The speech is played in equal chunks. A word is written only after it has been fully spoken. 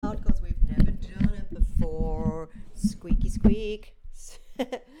Squeaky squeak.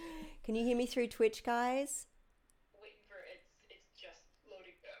 Can you hear me through Twitch, guys? Waiting for it's just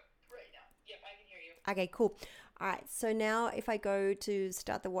loading right now. Yep, I can hear you. Okay, cool. All right, so now if I go to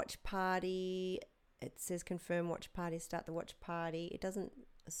start the watch party, it says confirm watch party, start the watch party. It doesn't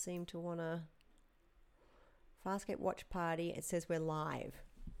seem to want to... Farscape watch party, it says we're live.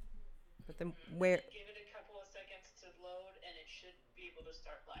 But then we're... Give it a couple of seconds to load and it should be able to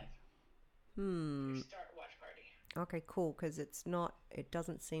start live. Start watch party. Okay, cool, because it's not... It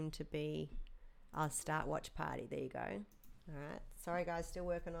doesn't seem to be... start watch party. There you go. All right. Sorry, guys, still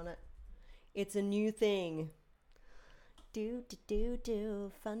working on it. It's a new thing. Do.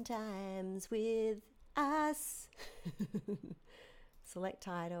 Fun times with us. Select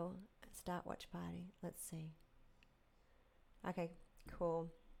title. Start watch party. Let's see. Okay, cool.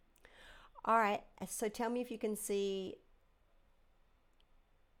 All right. So tell me if you can see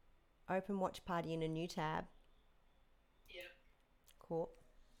open watch party in a new tab. Yep. Cool.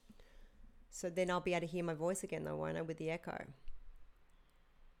 So then I'll be able to hear my voice again, though, won't I, with the echo?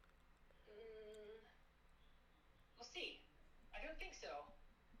 We'll see. I don't think so.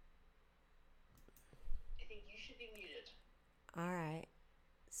 I think you should be muted. All right.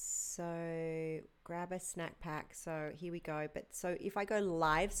 So grab a snack pack. So here we go. But so if I go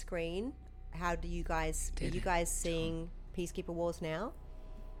live screen, how do you guys... Are you guys seeing Peacekeeper Wars now?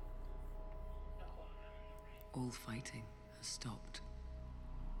 No. All fighting has stopped.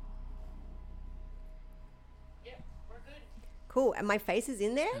 Yep, we're good. Cool. And my face is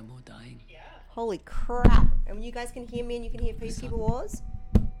in there? No more dying. Yeah. Holy crap. And you guys can hear me and you can hear Peacekeeper Wars?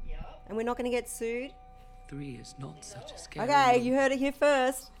 Yep. And we're not going to get sued? 3 is not such a scary Okay, number. you heard it here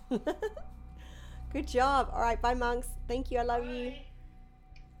first. Good job. All right, bye, monks. Thank you. I love you.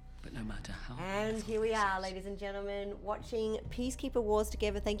 But no matter how... And here we are, ladies and gentlemen, watching Peacekeeper Wars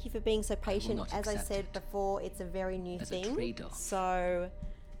together. Thank you for being so patient. not As I accept said it. before, it's a very new As a thing. trade-off So,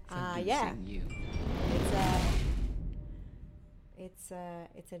 for yeah, losing you.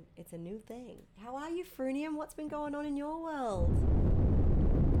 it's a new thing. How are you, Frunium? What's been going on in your world?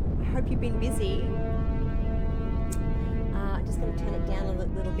 I hope you've been busy. I'm just going to turn it down a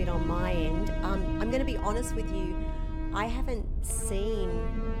little bit on my end. I'm going to be honest with you. I haven't seen.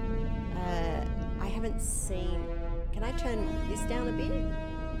 Can I turn this down a bit?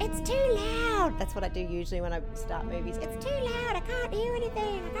 It's too loud. That's what I do usually when I start movies. It's too loud. I can't hear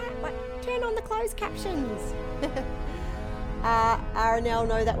anything. I can't. What? Turn on the closed captions. Aranel,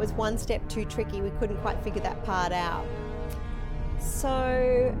 no, that was one step too tricky. We couldn't quite figure that part out.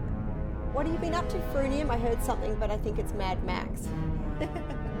 So, what have you been up to, Frunium? I heard something, but I think it's Mad Max.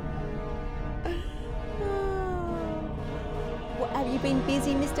 Have you been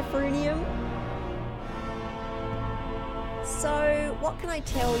busy, Mr. Frunium? So, what can I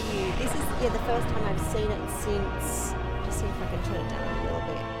tell you? This is, the first time I've seen it since... Just see if I can turn it down a little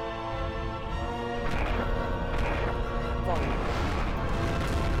bit. Volume.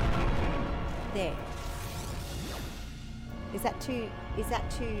 There. Is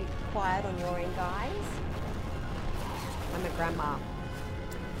that too quiet on your end, guys? I'm a grandma.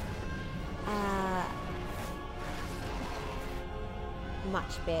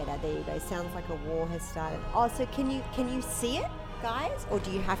 Much better. There you go. Sounds like a war has started. Oh, so can you see it, guys, or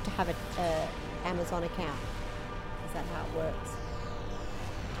do you have to have an Amazon account? Is that how it works?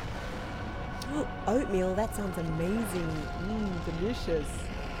 Oatmeal. That sounds amazing. Delicious.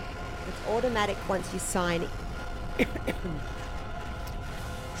 It's automatic once you sign.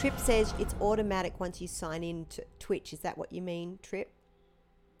 Trip says it's automatic once you sign in to Twitch. Is that what you mean, Trip?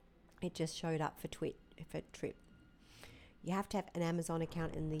 It just showed up for Trip. You have to have an Amazon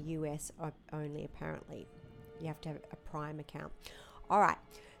account in the US only, apparently. You have to have a Prime account. All right.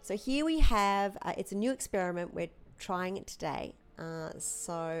 So here we have, it's a new experiment. We're trying it today.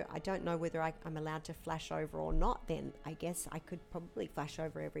 So I don't know whether I'm allowed to flash over or not then. I guess I could probably flash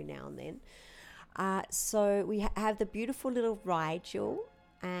over every now and then. So we have the beautiful little Rigel.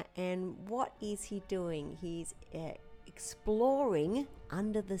 And what is he doing? He's exploring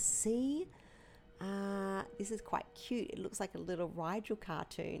under the sea. This is quite cute. It looks like a little Rigel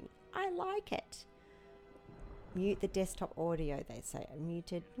cartoon. I like it. Mute the desktop audio, they say.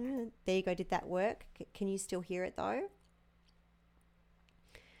 Muted. There you go. Did that work? Can you still hear it though?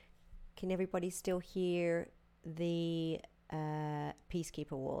 Can everybody still hear the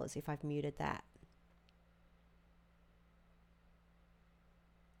Peacekeeper Wars if I've muted that?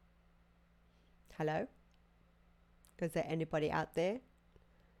 Hello? Is there anybody out there?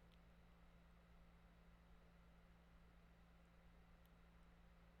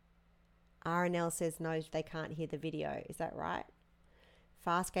 RNL says no, they can't hear the video. Is that right?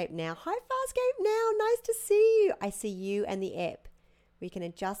 Farscape now. Hi, Farscape now. Nice to see you. I see you and the ep. We can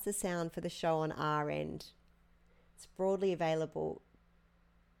adjust the sound for the show on our end. It's broadly available.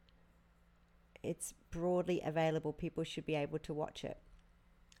 People should be able to watch it.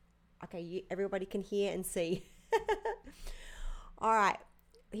 Okay, everybody can hear and see. All right.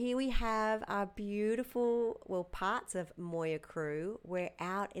 Here we have our beautiful, parts of Moya Crew. We're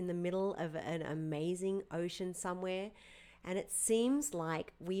out in the middle of an amazing ocean somewhere, and it seems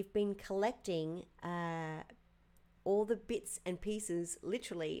like we've been collecting all the bits and pieces,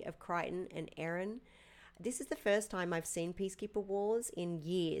 literally, of Crichton and Erin. This is the first time I've seen Peacekeeper Wars in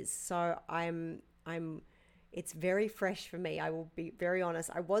years, so it's very fresh for me. I will be very honest.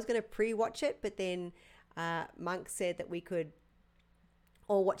 I was going to pre-watch it, but then Monk said that we could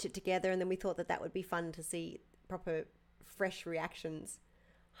all watch it together, and then we thought that would be fun to see proper fresh reactions.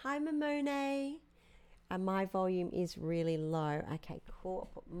 Hi, Mamone. My volume is really low. Okay, cool.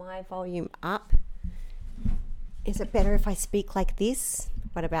 I'll put my volume up. Is it better if I speak like this?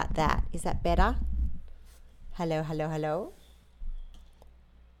 What about that? Is that better? Hello, hello, hello.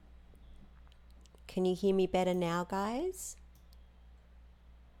 Can you hear me better now, guys?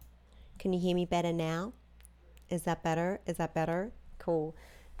 Can you hear me better now? Is that better? Is that better? Cool.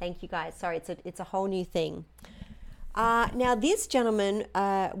 Thank you, guys. Sorry, it's a whole new thing. Now, this gentleman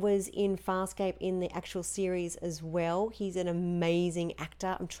was in Farscape in the actual series as well. He's an amazing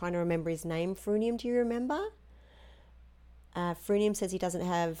actor. I'm trying to remember his name. Frunium, do you remember? Frunium says he doesn't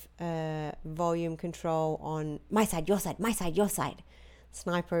have volume control on my side, your side, my side, your side.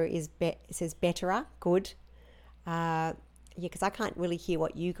 Sniper says betterer. Good. Yeah, because I can't really hear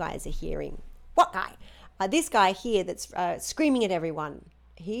what you guys are hearing. What guy? This guy here that's screaming at everyone.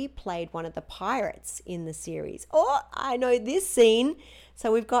 He played one of the pirates in the series. Oh, I know this scene.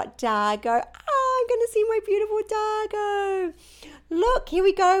 So we've got Dargo. Oh, I'm going to see my beautiful Dargo. Look, here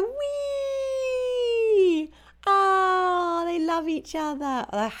we go. Whee! Oh, they love each other.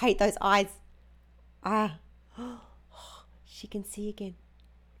 Oh, I hate those eyes. Ah, she can see again.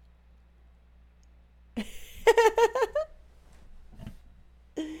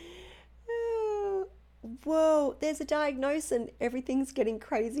 Whoa, there's a diagnosis and everything's getting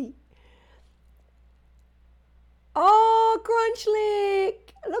crazy. Oh,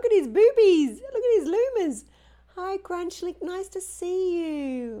 Grunchlick. Look at his boobies. Look at his loomers. Hi, Grunchlick. Nice to see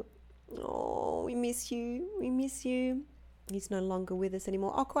you. Oh, we miss you. We miss you. He's no longer with us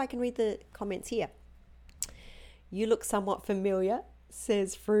anymore. Oh, cool. I can read the comments here. You look somewhat familiar,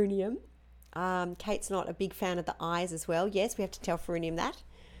 says Frunium. Kate's not a big fan of the eyes as well. Yes, we have to tell Frunium that.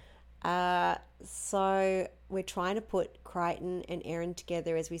 So we're trying to put Crichton and Erin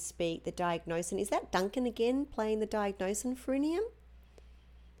together as we speak. The Diagnosin. Is that Duncan again playing the Diagnosin, Frunium?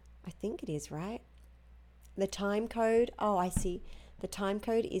 I think it is, right? The time code. Oh, I see. The time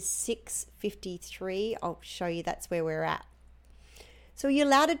code is 6:53. I'll show you that's where we're at. So are you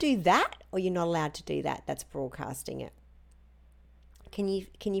allowed to do that or you're not allowed to do that? That's broadcasting it. Can you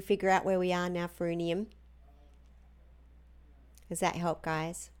figure out where we are now, Frunium? Does that help,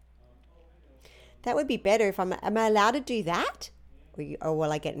 guys? That would be better if am I allowed to do that? Or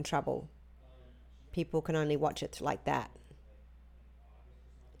will I get in trouble? People can only watch it like that.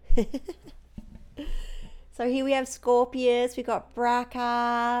 So here we have Scorpius, we got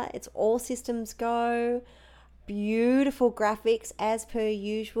Braca, it's all systems go. Beautiful graphics as per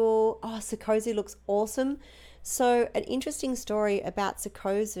usual. Oh, Sokozu looks awesome. So an interesting story about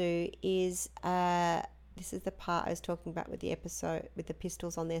Sokozu is this is the part I was talking about with the episode with the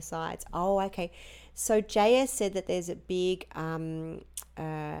pistols on their sides. Oh, okay. So JS said that there's a big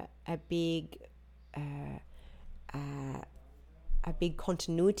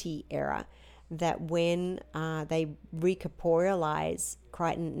continuity error, that when they recorporealize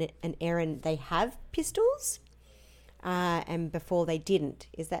Crichton and Erin, they have pistols, and before they didn't.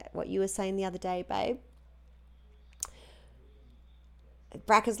 Is that what you were saying the other day, babe?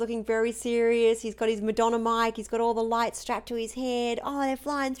 Bracker's looking very serious. He's got his Madonna mic. He's got all the lights strapped to his head. Oh, they're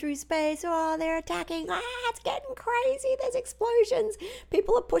flying through space. Oh, they're attacking. Ah, it's getting crazy. There's explosions.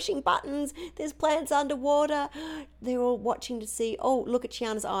 People are pushing buttons. There's plants underwater. They're all watching to see. Oh, look at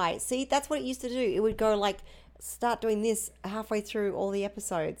Chiana's eye. See, that's what it used to do. It would go like, start doing this halfway through all the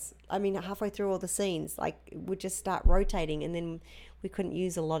episodes. I mean, halfway through all the scenes. Like, it would just start rotating, and then we couldn't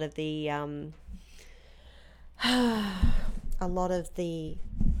use a lot of the...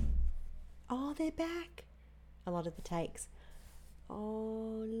 oh, they're back. A lot of the takes.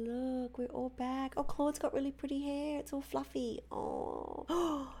 Oh, look, we're all back. Oh, Claude's got really pretty hair. It's all fluffy.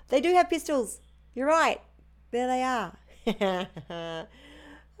 Oh, they do have pistols. You're right. There they are.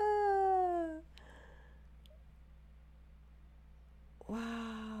 Wow.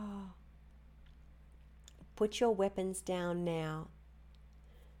 Put your weapons down now.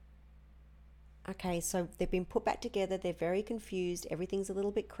 Okay, so they've been put back together. They're very confused. Everything's a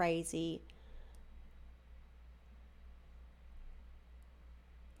little bit crazy.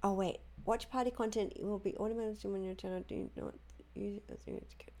 Oh, wait. Watch party content. It will be automated when your channel do not use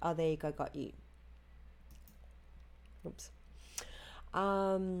it. Oh, there you go. Got you. Oops.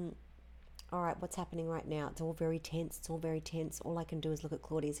 All right, what's happening right now? It's all very tense. It's all very tense. All I can do is look at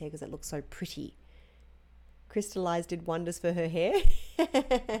Claudia's hair because it looks so pretty. Crystallized did wonders for her hair.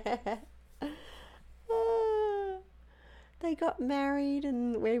 They got married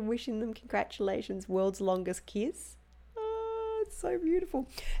and we're wishing them congratulations. World's longest kiss. Oh, it's so beautiful.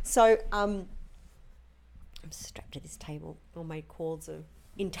 So, I'm strapped to this table. All my cords are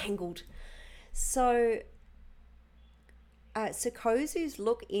entangled. So, Sokozu's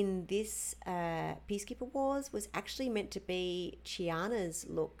look in this Peacekeeper Wars was actually meant to be Chiana's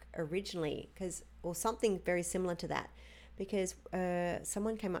look originally, or something very similar to that, because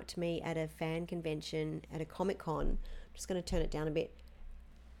someone came up to me at a fan convention at a Comic-Con. I'm just going to turn it down a bit.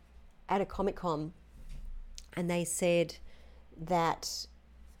 At a Comic-Con, and they said that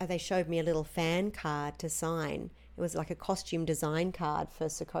they showed me a little fan card to sign. It was like a costume design card for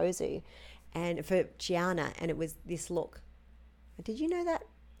Sokozu and for Chiana, and it was this look. Did you know that,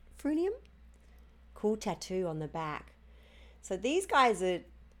 Frunium? Cool tattoo on the back. So these guys are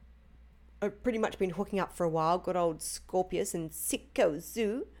pretty much been hooking up for a while. Good old Scorpius and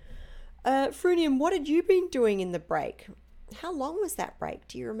Sokozu. Frunium, what had you been doing in the break? How long was that break?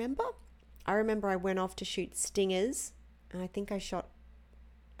 Do you remember? I remember I went off to shoot stingers, and I think it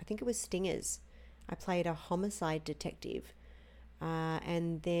was stingers. I played a homicide detective,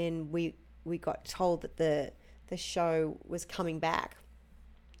 and then we got told that the show was coming back,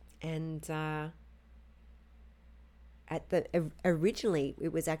 and originally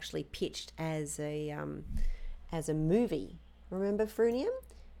it was actually pitched as a movie. Remember, Frunium?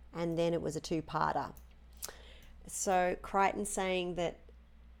 And then it was a 2-parter. So Crichton saying that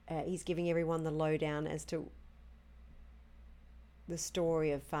he's giving everyone the lowdown as to the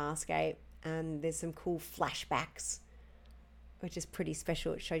story of Farscape, and there's some cool flashbacks, which is pretty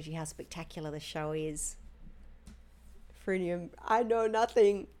special. It shows you how spectacular the show is. Frunium, I know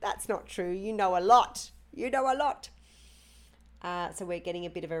nothing. That's not true. You know a lot. So we're getting a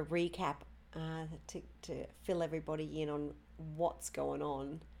bit of a recap to fill everybody in on what's going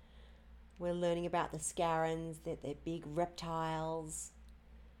on. We're learning about the Scarans, that they're big reptiles.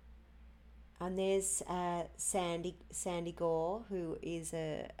 And there's Sandy Gore, who is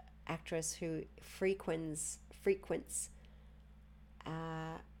a actress who frequents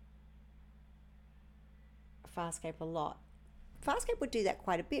Farscape a lot. Farscape would do that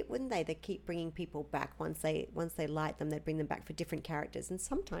quite a bit, wouldn't they? They keep bringing people back once they like them. They'd bring them back for different characters, and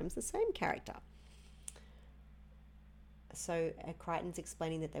sometimes the same character. So Crichton's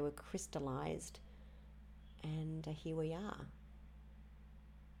explaining that they were crystallized, and here we are.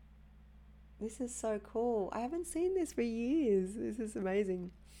 This is so cool. I haven't seen this for years. This is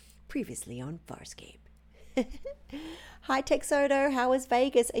amazing. Previously on Farscape. Hi, Texodo. How was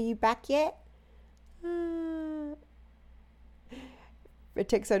Vegas? Are you back yet?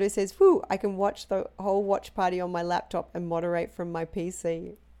 Texodo says, "Whew, I can watch the whole watch party on my laptop and moderate from my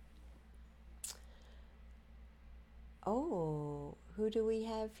PC." Oh, who do we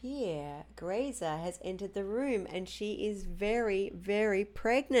have here? Grazer has entered the room, and she is very, very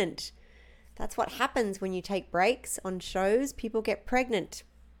pregnant. That's what happens when you take breaks on shows. People get pregnant.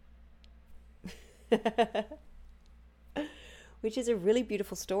 Which is a really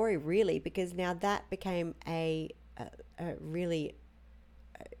beautiful story, really, because now that became a really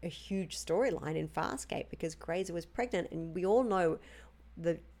huge storyline in Farscape, because Grazer was pregnant, and we all know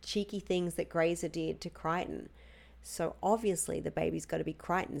the cheeky things that Grazer did to Crichton. So obviously the baby's got to be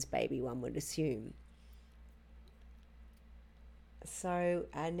Crichton's baby, one would assume. So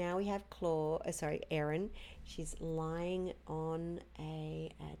now we have Erin. She's lying on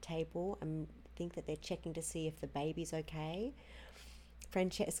a table. I think that they're checking to see if the baby's okay.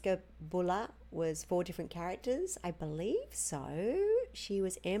 Francesca Bulla was 4 different characters, I believe so. She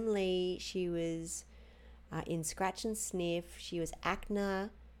was Emily. She was in Scratch and Sniff. She was Acna.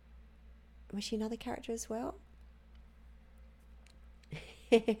 Was she another character as well?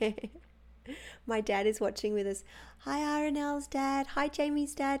 My dad is watching with us. Hi, Aranel's dad. Hi,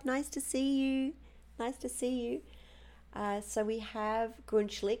 Jamie's dad. Nice to see you. So we have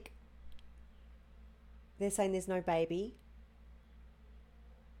Grunschlick. They're saying there's no baby.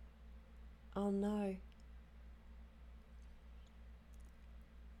 Oh, no.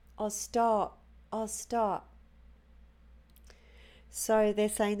 Oh, stop. So they're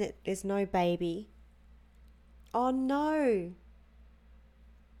saying that there's no baby. Oh no.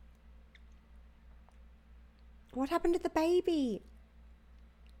 What happened to the baby?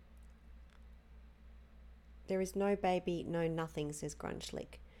 There is no baby, no nothing, says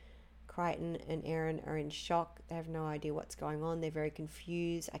Grunchlick. Crichton and Erin are in shock. They have no idea what's going on. They're very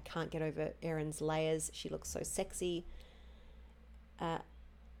confused. I can't get over Erin's layers. She looks so sexy.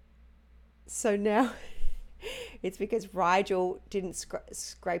 So now it's because Rigel didn't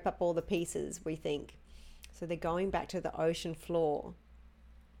scrape up all the pieces, we think. So they're going back to the ocean floor.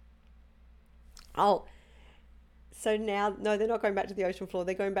 Oh, so now, no, they're not going back to the ocean floor.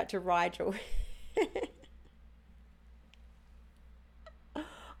 They're going back to Rigel.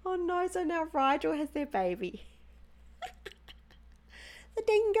 Oh no, so now Rigel has their baby. The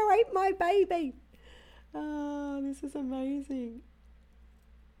dingo ate my baby. Oh, this is amazing.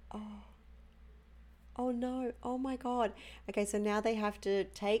 Oh no, oh my god. Okay, so now they have to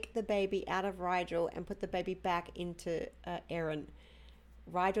take the baby out of Rigel and put the baby back into Erin.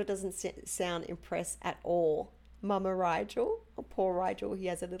 Rigel doesn't sound impressed at all. Mama Rigel. Oh, poor Rigel, he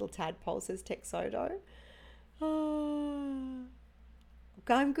has a little tadpole, says Texodo. Oh.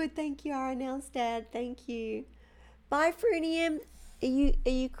 I'm good, thank you. I announced Dad, thank you. Bye, Frunium. Are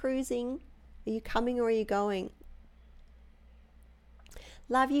you cruising? Are you coming or are you going?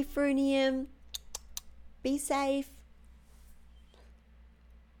 Love you, Frunium. Be safe.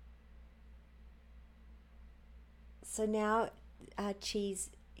 So now Cheese.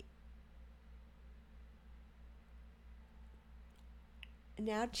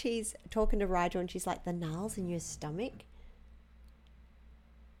 Now Cheese talking to Rigel and she's like, the gnarls in your stomach?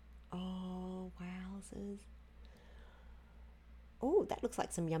 Oh, wowzers. Oh, that looks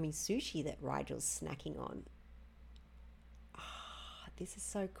like some yummy sushi that Rigel's snacking on. Ah, this is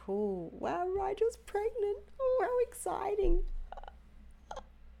so cool. Wow, Rigel's pregnant. Oh, how exciting.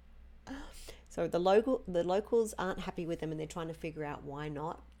 So the locals aren't happy with them and they're trying to figure out why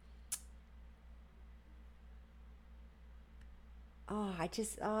not.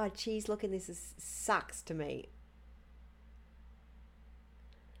 Cheese, look at this sucks to me.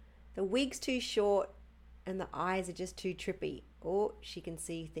 The wig's too short and the eyes are just too trippy. Oh, she can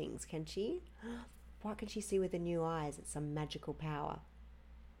see things, can she? What can she see with the new eyes? It's some magical power.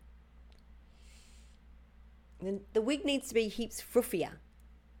 Then the wig needs to be heaps fruffier.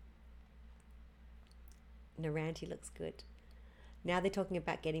 Naranti looks good. Now they're talking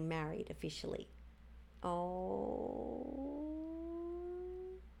about getting married officially. Oh,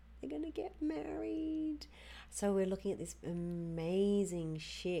 they're going to get married. So we're looking at this amazing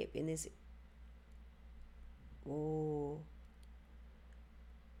ship in this. Oh.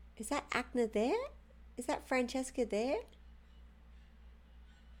 Is that Agna there? Is that Francesca there?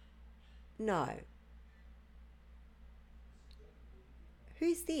 No.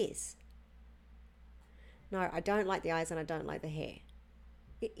 Who's this? No, I don't like the eyes and I don't like the hair.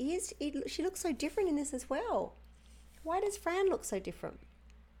 She looks so different in this as well. Why does Fran look so different?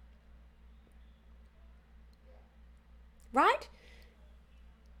 Right?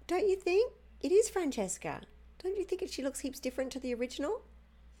 Don't you think? It is Francesca. Don't you think she looks heaps different to the original?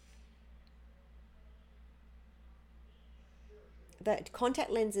 The contact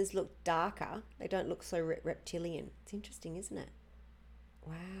lenses look darker. They don't look so reptilian. It's interesting, isn't it?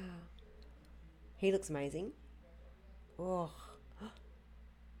 Wow. He looks amazing. Oh.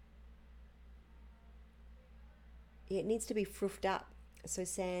 Yeah, it needs to be fruffed up. So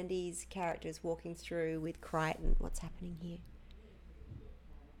Sandy's character is walking through with Crichton. What's happening here?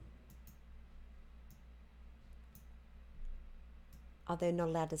 Oh, they're not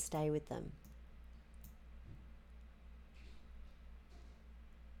allowed to stay with them.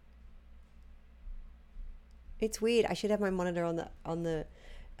 It's weird. I should have my monitor on the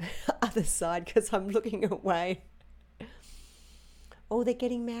other side because I'm looking away. Oh, they're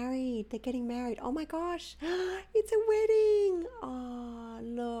getting married. They're getting married. Oh my gosh. It's a wedding. Oh,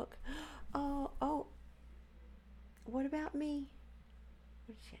 look. Oh. What about me?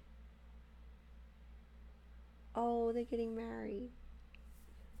 What is it? Oh, they're getting married.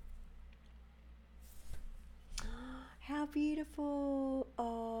 How beautiful.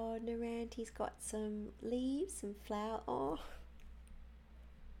 Oh, Naranti's got some leaves, some flower. Oh.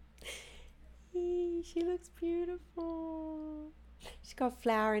 She looks beautiful. She's got a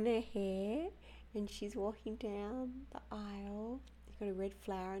flower in her hair and she's walking down the aisle. She's got a red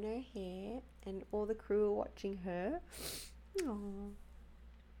flower in her hair and all the crew are watching her. Oh.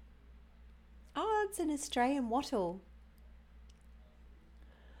 Oh, it's an Australian wattle.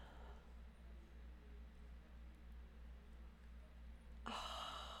 Oh,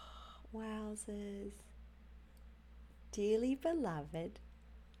 wowzers. Dearly beloved.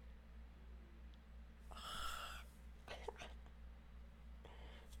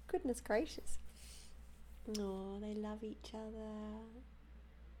 Goodness gracious. Oh, they love each other.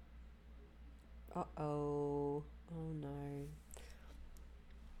 Uh-oh. Oh, no.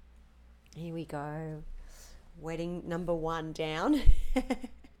 Here we go. Wedding number 1 down.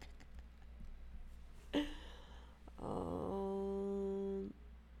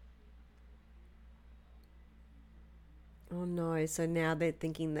 Oh no. So now they're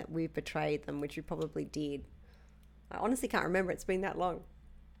thinking that we've betrayed them, which we probably did. I honestly can't remember. It's been that long.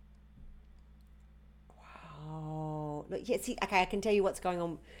 Wow. Look, yeah, see, okay, I can tell you what's going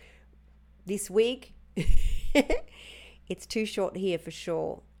on this wig. It's too short here for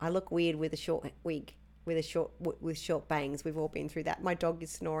sure. I look weird with a short wig, with short bangs. We've all been through that. My dog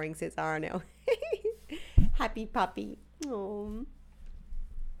is snoring, says RNL. Happy puppy. Oh.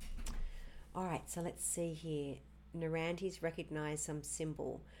 All right, so let's see here. Naranti's recognized some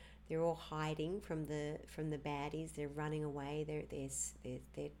symbol. They're all hiding from the baddies. They're running away.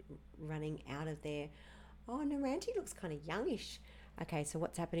 They're running out of there. Oh, Naranti looks kind of youngish. Okay, so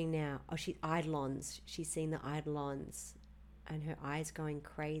what's happening now? Oh, she eidolons. She's seen the eidolons, and her eyes going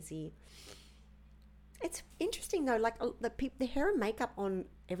crazy. It's interesting though. Like the hair and makeup on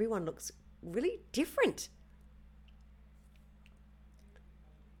everyone looks really different.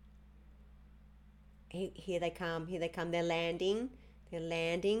 Here they come. They're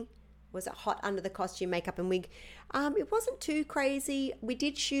landing. Was it hot under the costume, makeup and wig? It wasn't too crazy. We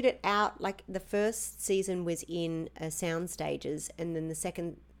did shoot it out. Like the first season was in sound stages, and then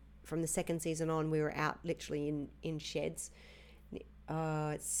from the second season on, we were out literally in sheds.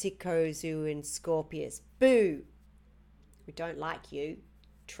 It's Sikozu and Scorpius. Boo! We don't like you,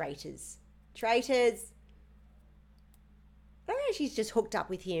 traitors. Traitors! I don't know. She's just hooked up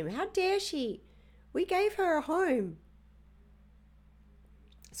with him. How dare she? We gave her a home.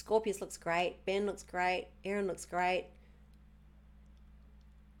 Scorpius looks great. Ben looks great. Aaron looks great.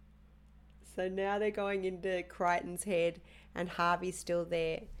 So now they're going into Crichton's head, and Harvey's still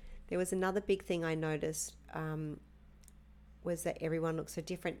there. There was another big thing I noticed, was that everyone looks so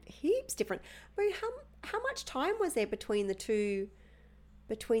different. Heaps different. I mean, how much time was there between the two?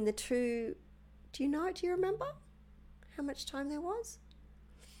 Do you know? Do you remember how much time there was?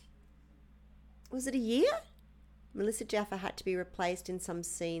 Was it a year? Melissa Jaffa had to be replaced in some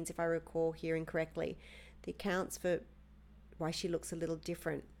scenes, if I recall hearing correctly. The accounts for why she looks a little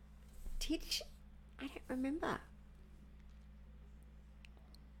different. Did she? I don't remember.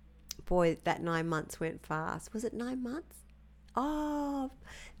 Boy, that 9 months went fast. Was it 9 months? Oh,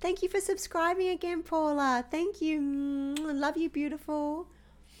 thank you for subscribing again, Paula. Thank you. I love you, beautiful.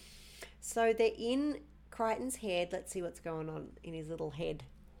 So they're in Crichton's head. Let's see what's going on in his little head.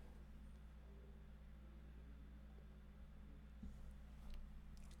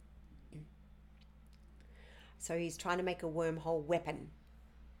 So he's trying to make a wormhole weapon.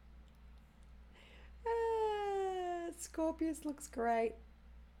 Scorpius looks great.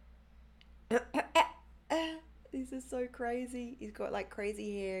 This is so crazy. He's got like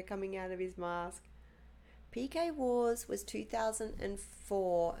crazy hair coming out of his mask. PK Wars was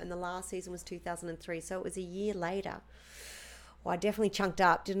 2004 and the last season was 2003. So it was a year later. Well, I definitely chunked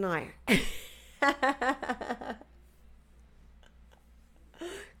up, didn't I?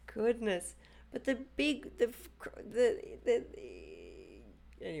 Goodness. But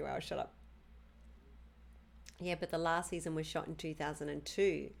anyway, I'll shut up. Yeah, but the last season was shot in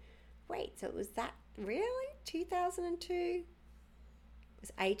 2002. Wait, so it was that, really? 2002? It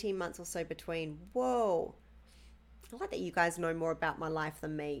was 18 months or so between. Whoa. I like that you guys know more about my life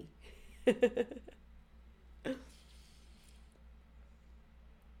than me.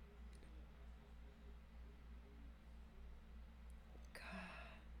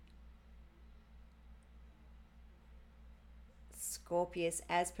 Scorpius,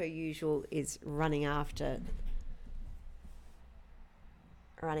 as per usual, is running after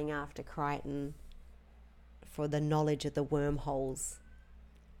Crichton for the knowledge of the wormholes.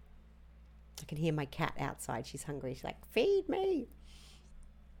 I can hear my cat outside. She's hungry. She's like, feed me.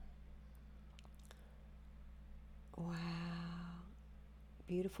 Wow.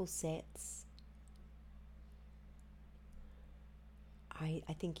 Beautiful sets. I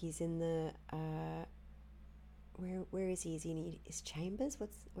think he's in the... Where is he? Is he in his chambers?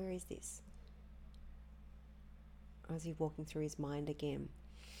 Where is this? Or is he walking through his mind again?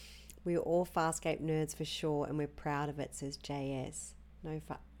 We are all Farscape nerds for sure, and we're proud of it, says JS. No,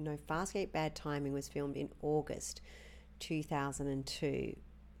 Farscape Bad Timing was filmed in August 2002.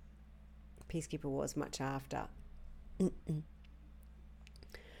 Peacekeeper was much after.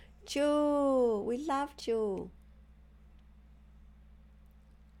 Jewel! We love Jewel.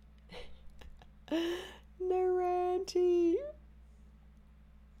 Naranti.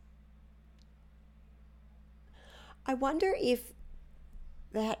 I wonder if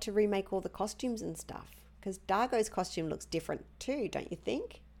they had to remake all the costumes and stuff, because Dargo's costume looks different too, don't you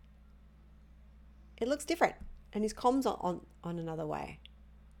think? It looks different, and his comms are on another way.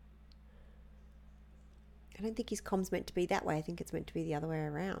 I don't think his comm's meant to be that way. I think it's meant to be the other way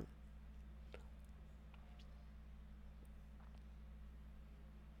around.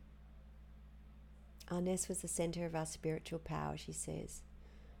 Our nest was the center of our spiritual power, she says.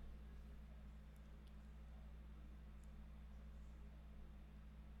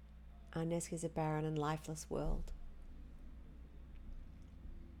 Our nest is a barren and lifeless world.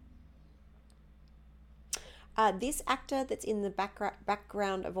 This actor that's in the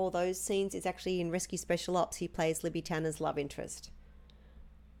background of all those scenes is actually in Rescue Special Ops. He plays Libby Tanner's love interest.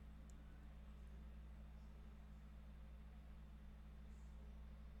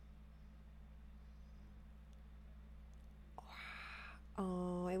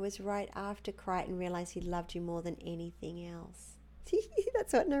 Oh, it was right after Crichton realised he loved you more than anything else.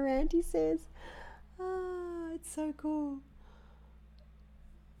 That's what Naranti says. Ah, it's so cool.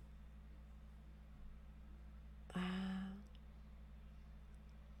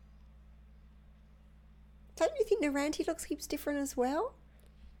 Don't you think Naranti looks heaps different as well?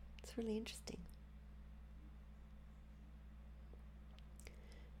 It's really interesting.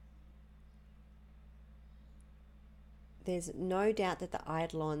 There's no doubt that the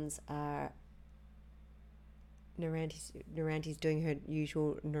Eidolons are... Naranti's doing her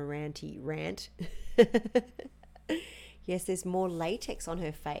usual Naranti rant. Yes, there's more latex on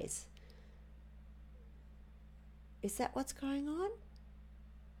her face. Is that what's going on?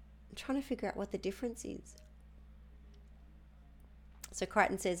 I'm trying to figure out what the difference is. So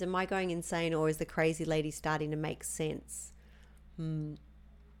Crichton says, am I going insane, or is the crazy lady starting to make sense?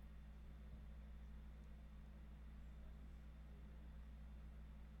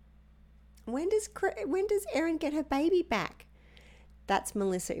 When does Erin get her baby back? That's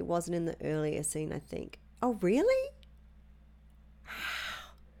Melissa. It wasn't in the earlier scene, I think. Oh, really?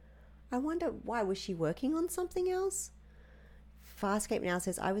 I wonder why. Was she working on something else? Farscape now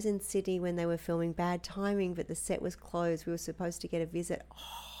says, I was in Sydney when they were filming. Bad timing, but the set was closed. We were supposed to get a visit.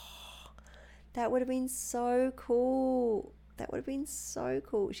 Oh, that would have been so cool. That would have been so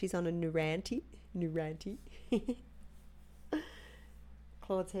cool. She's on a Naranti.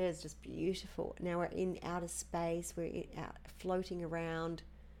 Claude's hair is just beautiful. Now we're in outer space. We're floating around.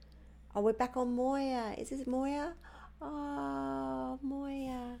 Oh, we're back on Moya. Is this Moya? Oh,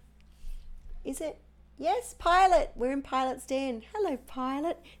 Moya. Is it? Yes, Pilot. We're in Pilot's den. Hello,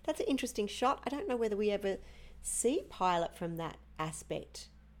 Pilot. That's an interesting shot. I don't know whether we ever see Pilot from that aspect.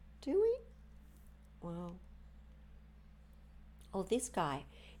 Do we? Wow. Oh, this guy.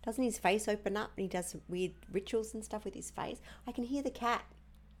 Doesn't his face open up and he does weird rituals and stuff with his face? I can hear the cat.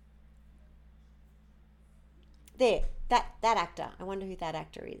 There, that actor. I wonder who that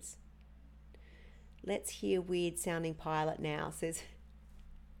actor is. Let's hear weird sounding Pilot now, says...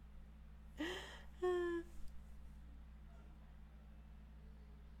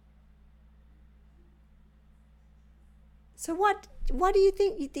 So what do you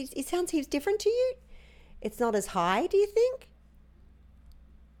think? It sounds heaps different to you? It's not as high, do you think?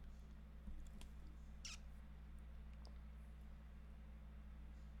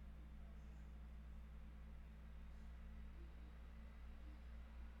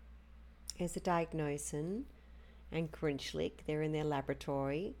 There's a Diagnosin and Crinchlick. They're in their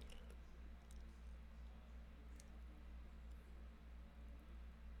laboratory.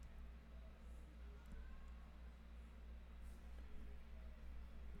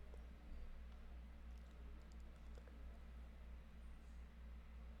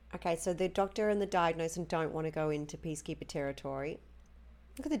 Okay, so the Doctor and the Diagnosin don't want to go into Peacekeeper territory.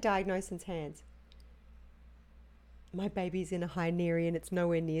 Look at the Diagnosin's hands. My baby's in a Hynerian. It's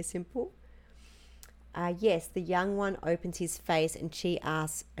nowhere near simple. Yes, the young one opens his face and she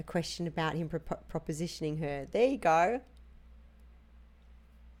asks a question about him propositioning her. There you go.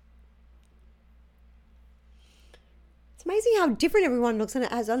 It's amazing how different everyone looks, and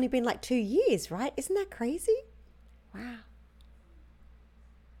it has only been like 2 years, right? Isn't that crazy? Wow.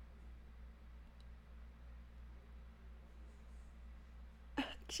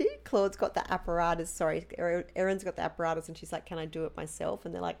 Claude's got the apparatus. Sorry, Erin's got the apparatus, and she's like, "Can I do it myself?"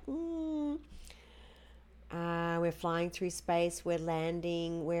 And they're like, "We're flying through space. We're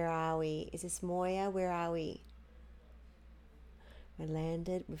landing. Where are we? Is this Moya? Where are we?" We've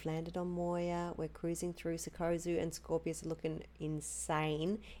landed on Moya. We're cruising through. Sokozu and Scorpius are looking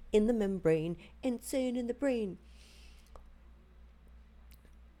insane in the membrane. Insane in the brain.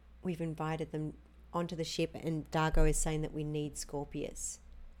 We've invited them onto the ship, and Dargo is saying that we need Scorpius.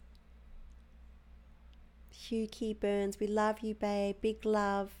 Hugh Key Burns, we love you, babe. Big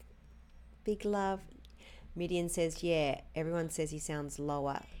love. Big love. Midian says, yeah, everyone says he sounds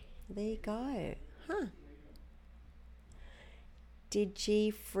lower. There you go. Huh. Did G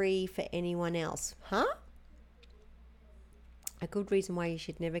free for anyone else? Huh? A good reason why you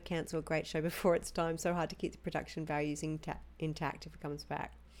should never cancel a great show before it's time. So hard to keep the production values intact if it comes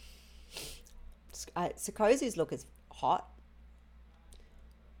back. Sikozu's look is hot.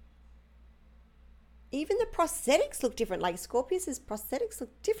 Even the prosthetics look different. Like Scorpius's prosthetics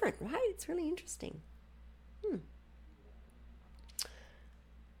look different, right? It's really interesting.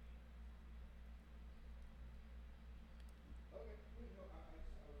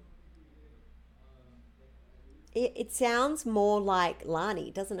 It sounds more like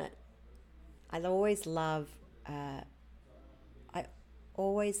Lani, doesn't it? I always love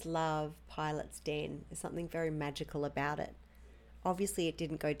Pilot's Den. There's something very magical about it. Obviously, it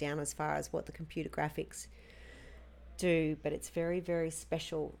didn't go down as far as what the computer graphics do, but it's very, very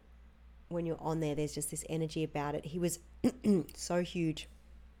special when you're on there. There's just this energy about it. He was so huge.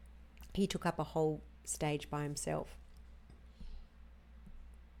 He took up a whole stage by himself.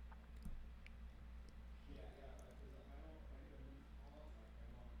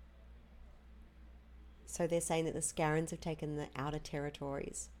 So they're saying that the Scarrans have taken the outer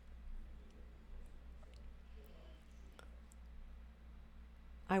territories.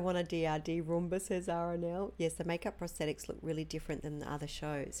 I want a DRD Roomba, says Zara now. Yes, the makeup prosthetics look really different than the other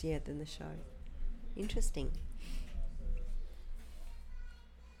shows. Yeah, than the show. Interesting.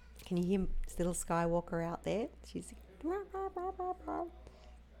 Can you hear little Skywalker out there? She's...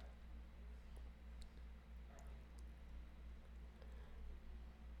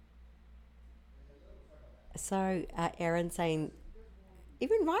 So Erin saying,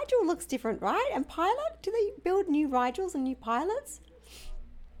 even Rigel looks different, right? And Pilot? Do they build new Rigels and new pilots?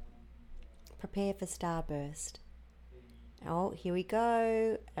 Prepare for Starburst. Oh, here we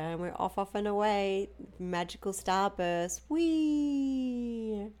go. And we're off and away. Magical Starburst.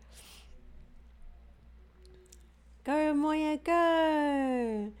 Whee! Go, Moya,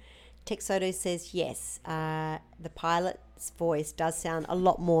 go! Texodo says yes. The pilot's voice does sound a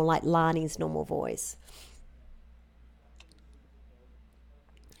lot more like Lani's normal voice.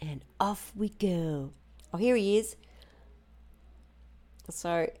 And off we go. Oh, here he is.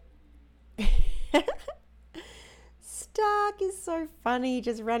 So... Stark is so funny. He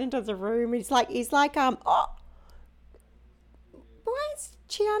just ran into the room. He's like, oh, why is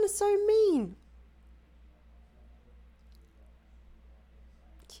Chiana so mean?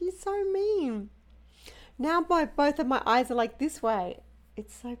 She's so mean. Now both of my eyes are like this way.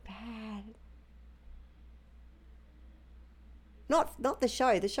 It's so bad. Not the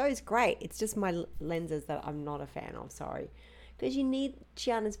show. The show is great. It's just my lenses that I'm not a fan of. Sorry. Because you need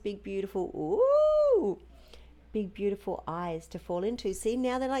Chiana's big, beautiful eyes to fall into. See,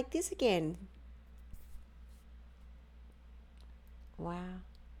 now they're like this again. Wow.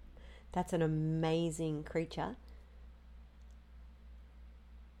 That's an amazing creature.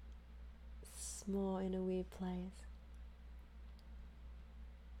 Small in a weird place.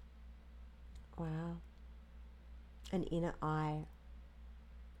 Wow. An inner eye.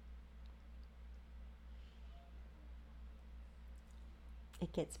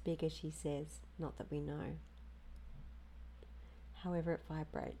 It gets bigger, she says. Not that we know. However, it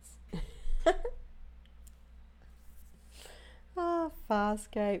vibrates.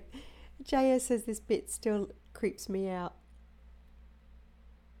 Farscape. JS says this bit still creeps me out.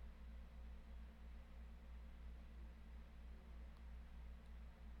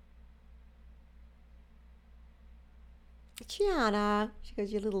 Chiana. She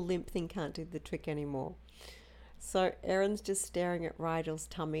goes, your little limp thing can't do the trick anymore. So Erin's just staring at Rigel's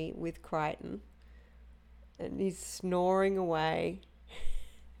tummy with Crichton. And he's snoring away.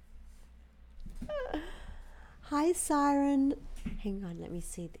 Hi, Siren. Hang on, let me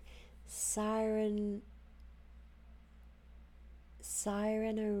see. Siren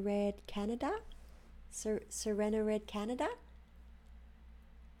Red Canada? Serena Red Canada?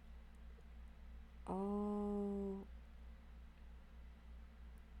 Oh.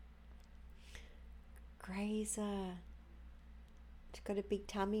 Grazer. She's got a big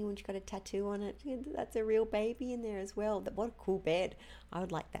tummy when she's got a tattoo on it. That's a real baby in there as well. What a cool bed. I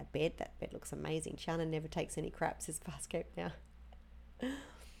would like that bed. That bed looks amazing. Shannon never takes any crap, says Farscape now.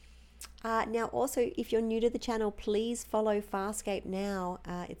 Now, also, if you're new to the channel, please follow Farscape now.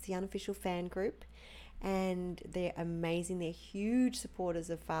 It's the unofficial fan group, and they're amazing. They're huge supporters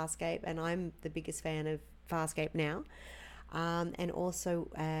of Farscape, and I'm the biggest fan of Farscape now. And also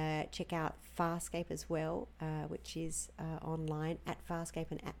check out Farscape as well, which is online at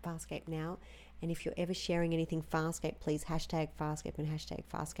Farscape and at Farscape now. And if you're ever sharing anything Farscape, please hashtag Farscape and hashtag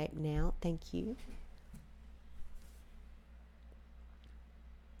Farscape now. Thank you.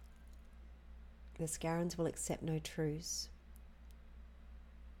 The Scarans will accept no truce.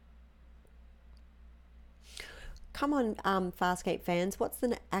 Come on, Farscape fans. What's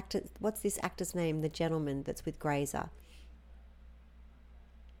this actor's name? The gentleman that's with Grazer.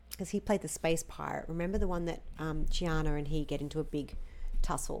 Because he played the space pirate. Remember the one that Gianna and he get into a big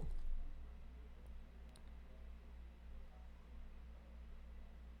tussle?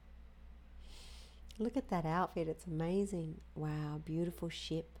 Look at that outfit. It's amazing. Wow, beautiful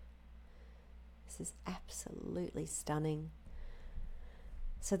ship. This is absolutely stunning.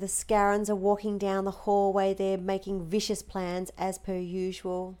 So the Scarans are walking down the hallway. They're making vicious plans as per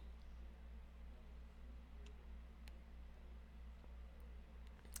usual.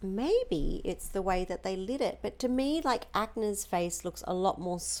 Maybe it's the way that they lit it, but to me, like, Agna's face looks a lot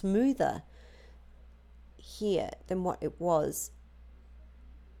more smoother here than what it was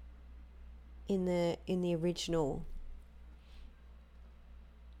in the original.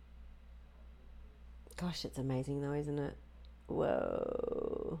 Gosh, it's amazing though, isn't it?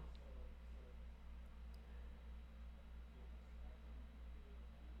 Whoa.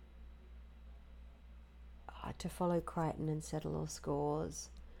 To follow Crichton and settle all scores.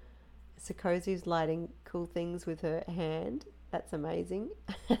 Sakosi's lighting cool things with her hand. That's amazing.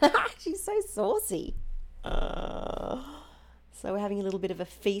 She's so saucy. So we're having a little bit of a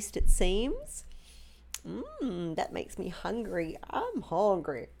feast, it seems. That makes me hungry. I'm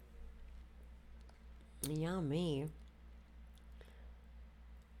hungry. Yummy.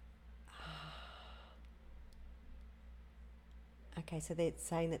 Okay, so they're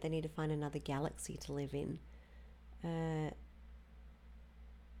saying that they need to find another galaxy to live in.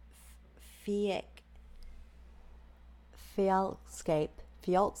 Farscape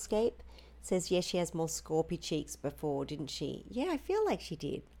says, yes, she has more Scorpy cheeks before, didn't she? Yeah, I feel like she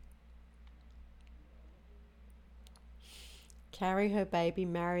did. Carry her baby,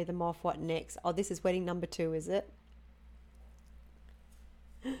 marry them off, what next? Oh, this is wedding number 2, is it?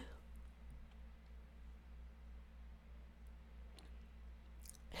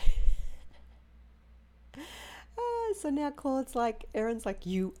 So now Claude's like, Erin's like,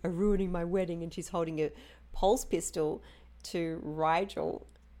 you are ruining my wedding, and she's holding a pulse pistol to Rigel.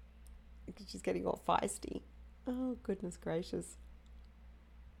 She's getting all feisty. Oh, goodness gracious.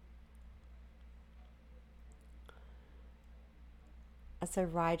 So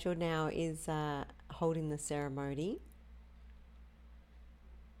Rigel now is holding the ceremony.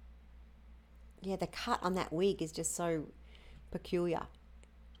 Yeah, the cut on that wig is just so peculiar.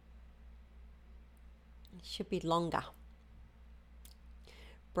 It should be longer.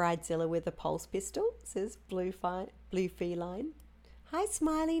 Bridezilla with a pulse pistol, says Blue Feline. Hi,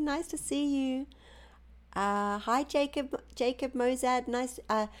 Smiley. Nice to see you. Hi, Jacob Mozad. Nice.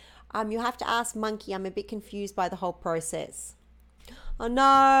 You have to ask Monkey. I'm a bit confused by the whole process. Oh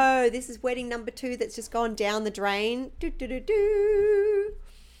no, this is wedding number 2 that's just gone down the drain. It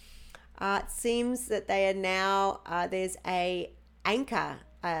seems that they are now, there's a anchor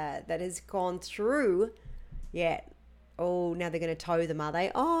that has gone through. Yeah. Oh, now they're going to tow them, are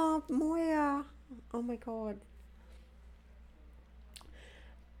they? Oh, Moya. Oh my God.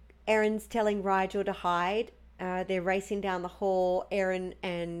 Erin's telling Rigel to hide. They're racing down the hall. Erin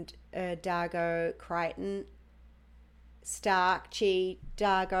and Dargo, Crichton, Stark, Chi,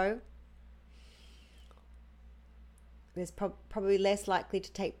 Dargo. There's probably less likely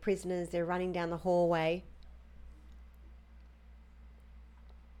to take prisoners. They're running down the hallway.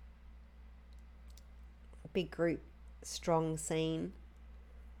 Big group, strong scene.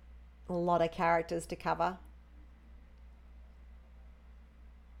 A lot of characters to cover.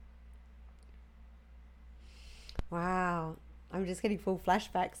 Wow. I'm just getting full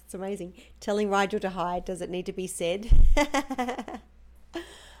flashbacks. It's amazing. Telling Rigel to hide. Does it need to be said? I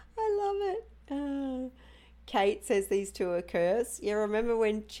love it. Kate says these two are cursed. Yeah, remember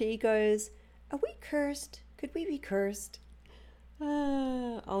when she goes, are we cursed? Could we be cursed?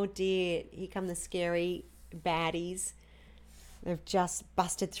 Oh dear. Here come the scary baddies. They've just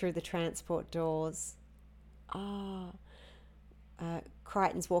busted through the transport doors.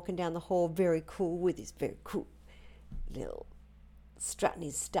 Crichton's walking down the hall, very cool, with his very cool little strutting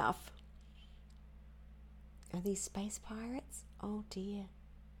his stuff. Are these space pirates? Oh dear.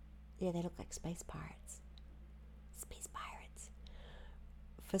 Yeah, they look like space pirates. Space pirates.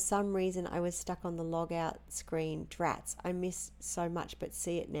 For some reason, I was stuck on the log out screen. Drats. I miss so much, but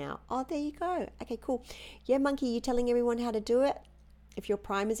see it now. Oh, there you go. Okay, cool. Yeah, Monkey, you telling everyone how to do it? If your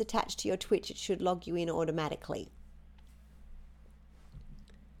Prime is attached to your Twitch, it should log you in automatically.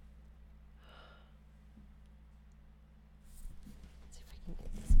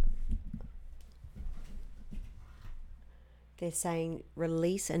 They're saying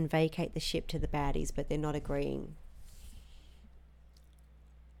release and vacate the ship to the baddies, but they're not agreeing.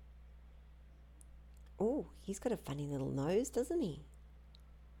 Oh, he's got a funny little nose, doesn't he?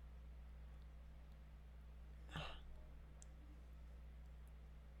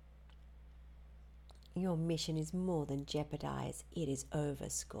 Your mission is more than jeopardized. It is over,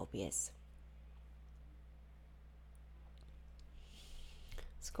 Scorpius.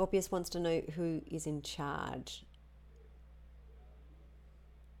 Scorpius wants to know who is in charge.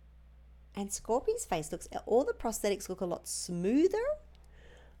 And Scorpius' face looks, all the prosthetics look a lot smoother.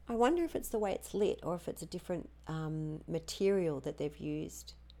 I wonder if it's the way it's lit or if it's a different material that they've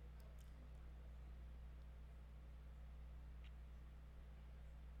used.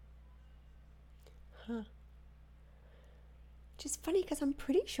 Huh. Which is funny because I'm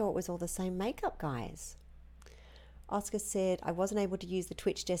pretty sure it was all the same makeup, guys. Oscar said, I wasn't able to use the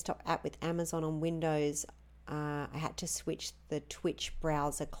Twitch desktop app with Amazon on Windows. I had to switch the Twitch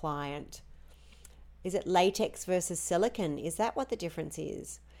browser client. Is it latex versus silicone? Is that what the difference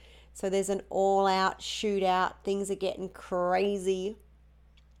is? So there's an all-out shootout. Things are getting crazy.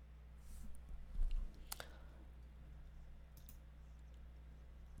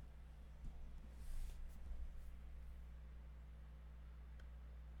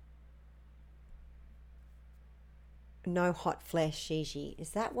 No hot flesh, Gigi. Is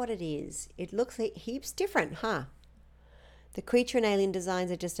that what it is? It looks heaps different, huh? The creature and alien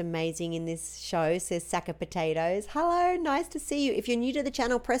designs are just amazing in this show, says Sack of Potatoes. Hello, nice to see you. If you're new to the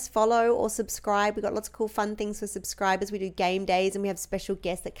channel, press follow or subscribe. We've got lots of cool fun things for subscribers. We do game days and we have special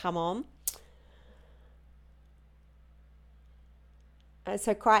guests that come on.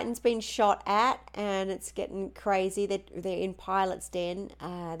 So Crichton's been shot at and it's getting crazy. They're in Pilot's Den.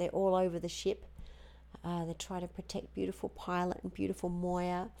 They're all over the ship. They try to protect beautiful Pilot and beautiful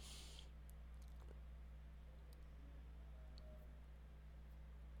Moya.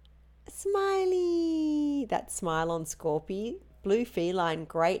 Smiley! That smile on Scorpy. Blue Feline,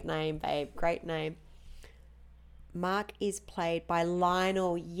 great name, babe. Great name. Mark is played by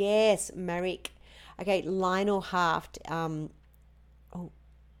Lionel. Yes, Marek. Okay, Lionel Haft.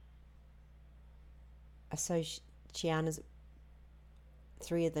 So Chiana's...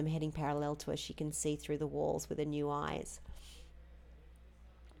 three of them heading parallel to her. She can see through the walls with her new eyes.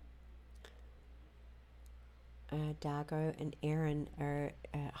 Dargo and Aaron are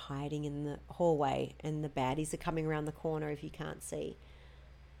hiding in the hallway and the baddies are coming around the corner if you can't see.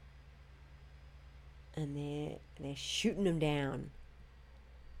 And they're shooting them down.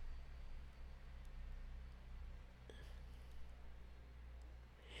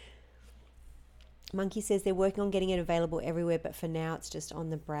 Monkey says they're working on getting it available everywhere, but for now it's just on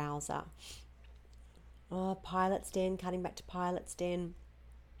the browser. Oh, Pilot's Den, cutting back to Pilot's Den.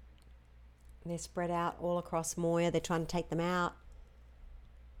 They're spread out all across Moya. They're trying to take them out.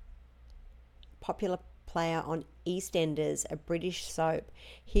 Popular player on EastEnders, a British soap.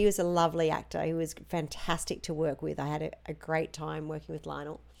 He was a lovely actor. He was fantastic to work with. I had a great time working with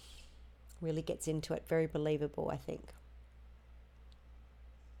Lionel. Really gets into it. Very believable, I think.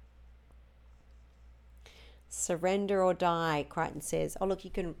 Surrender or die, Crichton says. Oh, look, you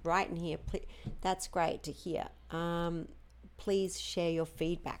can write in here. That's great to hear. Please share your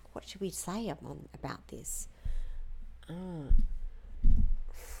feedback. What should we say about this?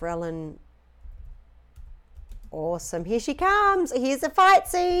 Frelin. Awesome. Here she comes. Here's a fight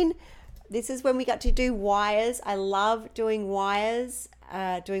scene. This is when we got to do wires. I love doing wires,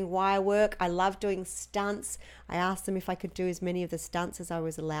 doing wire work. I love doing stunts. I asked them if I could do as many of the stunts as I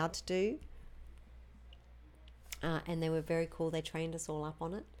was allowed to do. And they were very cool. They trained us all up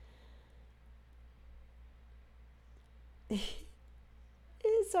on it.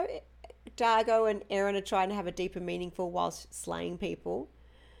 So Dargo and Aaron are trying to have a deeper meaningful whilst slaying people.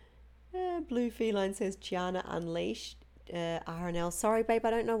 Blue Feline says Chiana Unleashed. RNL, sorry babe, I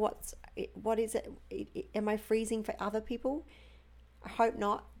don't know what is it. Am I freezing for other people? I hope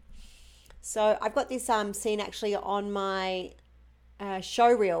not. So I've got this scene actually on my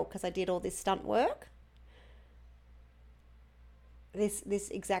show reel because I did all this stunt work. This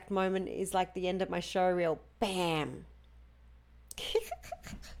exact moment is like the end of my show reel. Bam.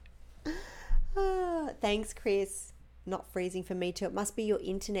 Thanks, Chris. Not freezing for me too. It must be your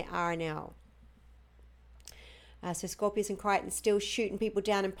internet, RNL. So Scorpius and Crichton still shooting people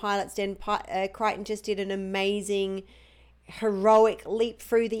down in Pilot's Den. Crichton just did an amazing, heroic leap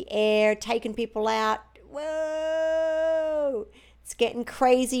through the air, taking people out. Whoa! It's getting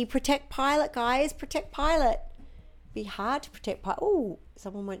crazy. Protect Pilot, guys. Protect Pilot. Be hard to protect Pilot. Oh,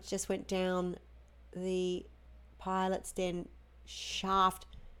 someone just went down the Pilot's Den shaft.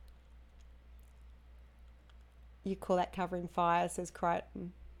 You call that covering fire, says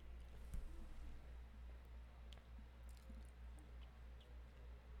Crichton.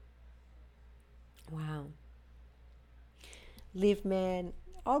 Wow. Live man.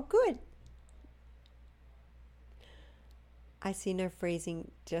 Oh, good. I see no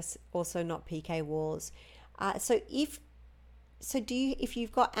freezing, just also not PK wars. If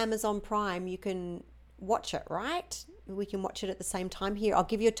you've got Amazon Prime, you can watch it, right? We can watch it at the same time. Here, I'll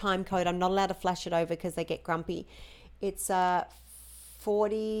give you a time code. I'm not allowed to flash it over because they get grumpy. It's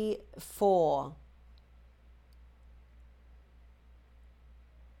 44.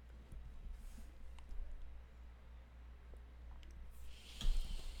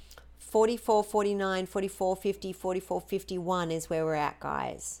 44, 49, 44, 50, 44, 51 is where we're at,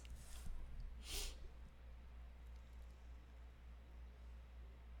 guys.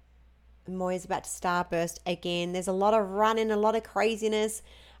 Moya's about to starburst again. There's a lot of running, a lot of craziness.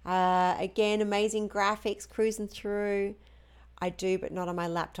 Again, amazing graphics cruising through. I do, but not on my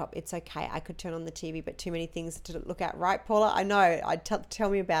laptop. It's okay. I could turn on the TV, but too many things to look at. Right, Paula? I know. Tell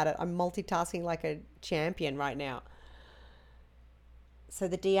me about it. I'm multitasking like a champion right now. So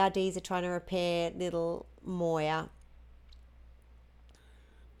the DRDs are trying to repair little Moya.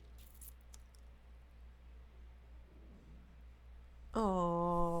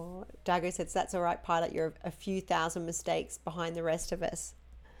 Oh, Dago says, that's all right, pilot. You're a few thousand mistakes behind the rest of us.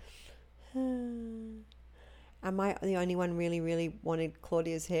 Am I the only one really wanted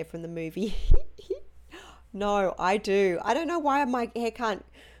Claudia's hair from the movie? No, I do. I don't know why my hair can't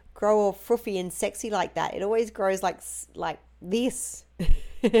grow all fruffy and sexy like that. It always grows like this.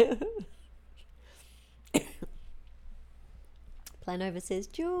 Planova says,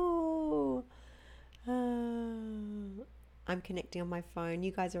 Jewel. I'm connecting on my phone.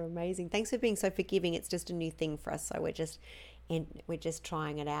 You guys are amazing. Thanks for being so forgiving. It's just a new thing for us, so we're just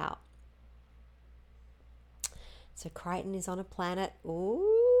trying it out. So Crichton is on a planet. Ooh,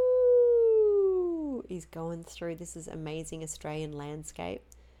 he's going through. This is amazing Australian landscape.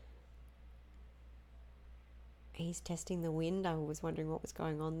 He's testing the wind. I was wondering what was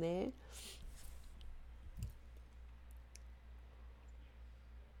going on there.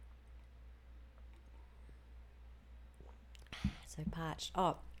 So parched.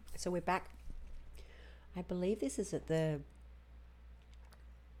 Oh, so we're back. I believe this is at the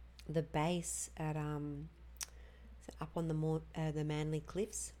base at up on the Manly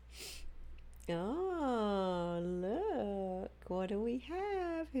Cliffs. Oh, look. What do we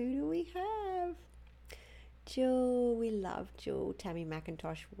have? Who do we have? Jewel. We love Jewel. Tammy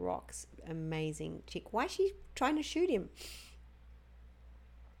McIntosh rocks. Amazing chick. Why is she trying to shoot him?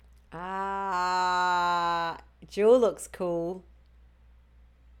 Jewel looks cool.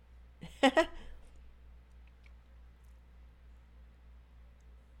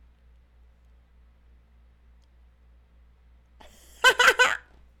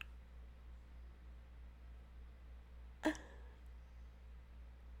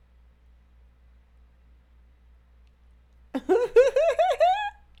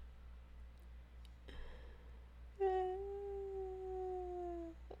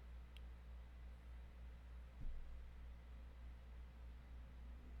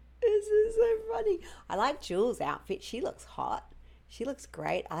 This is so funny. I like Jules' outfit. She looks hot. She looks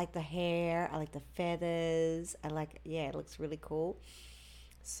great. I like the hair. I like the feathers. It looks really cool.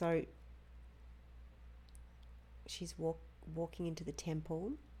 So she's walking into the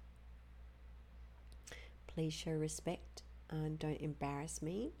temple. Please show respect and don't embarrass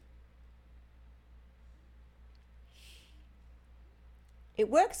me. It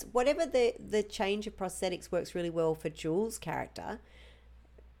works. Whatever the change of prosthetics works really well for Jules' character.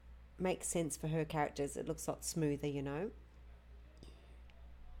 Makes sense for her characters. It looks a lot smoother, you know.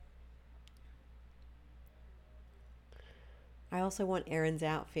 I also want Erin's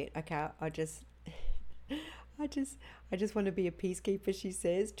outfit. Okay, I just want to be a peacekeeper, she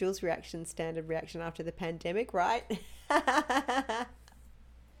says. Jules' reaction, standard reaction after the pandemic, right?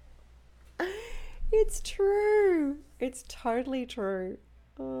 It's true. It's totally true.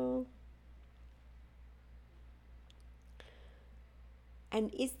 Oh.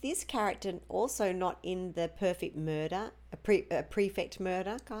 And is this character also not in the Perfect Murder, Prefect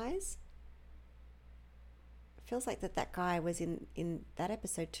Murder, guys? It feels like that guy was in that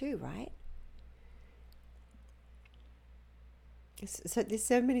episode too, right? So there's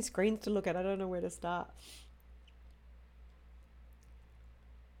so many screens to look at. I don't know where to start.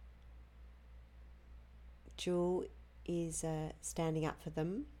 Jewel is standing up for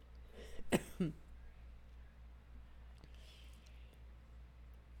them.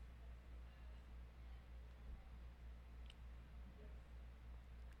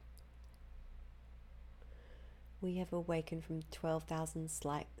 We have awakened from 12,000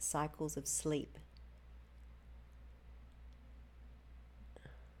 cycles of sleep.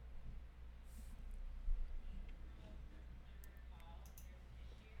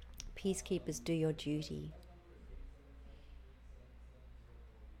 Peacekeepers, do your duty.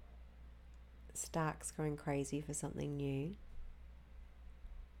 Stark's going crazy for something new.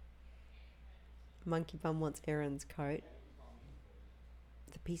 Monkey Bum wants Erin's coat.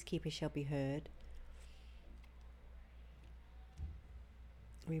 The Peacekeeper shall be heard.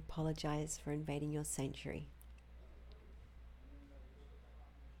 We apologize for invading your sanctuary.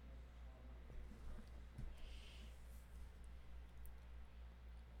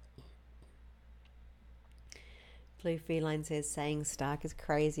 Blue Feline says saying Stark is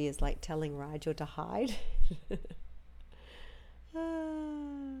crazy is like telling Rigel to hide.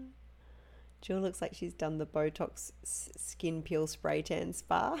 Jill looks like she's done the Botox skin peel spray tan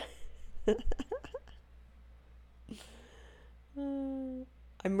spa.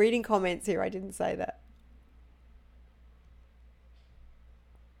 I'm reading comments here. I didn't say that.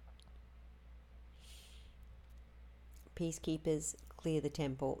 Peacekeepers, clear the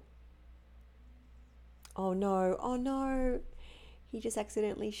temple. Oh no, oh no. He just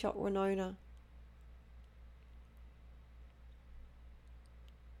accidentally shot Winona.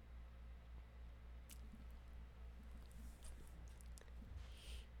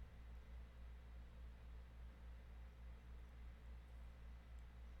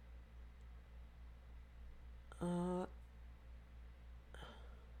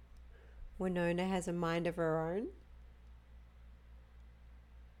 Winona has a mind of her own.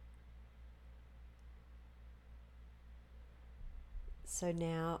 So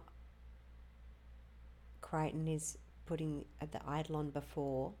now Crichton is putting the Eidolon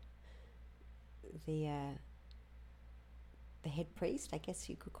before the head priest, I guess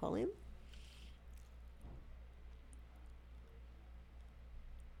you could call him.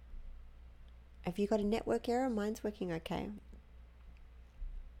 Have you got a network error? Mine's working okay.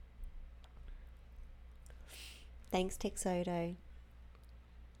 Thanks, Texodo.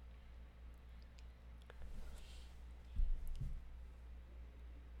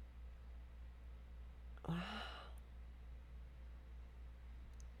 Wow.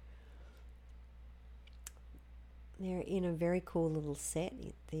 They're in a very cool little set.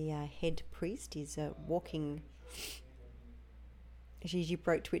 The head priest is walking. Gigi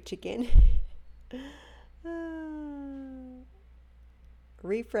broke Twitch again.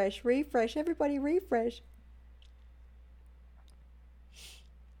 Refresh, refresh, everybody refresh.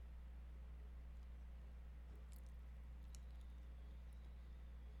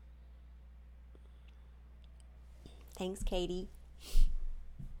 Thanks, Katie.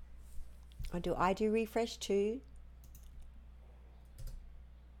 Oh, I do refresh too?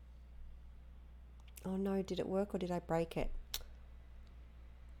 Oh no, did it work or did I break it?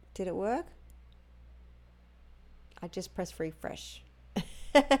 Did it work? I just pressed refresh.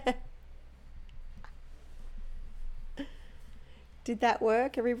 Did that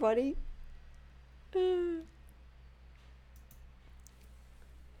work, everybody?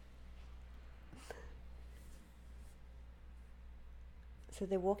 So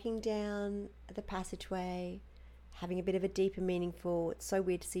they're walking down the passageway, having a bit of a deeper meaningful. It's so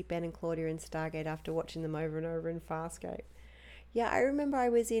weird to see Ben and Claudia in Stargate after watching them over and over in Farscape. Yeah, I remember I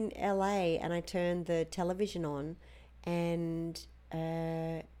was in LA and I turned the television on and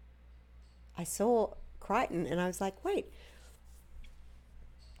I saw Crichton and I was like, wait,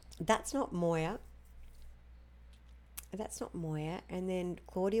 that's not Moya. That's not Moya. And then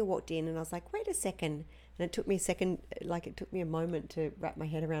Claudia walked in and I was like, wait a second. And it took me a second, like it took me a moment to wrap my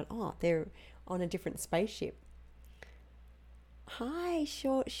head around, oh, they're on a different spaceship. Hi,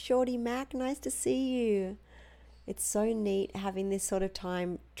 Shorty Mac, nice to see you. It's so neat having this sort of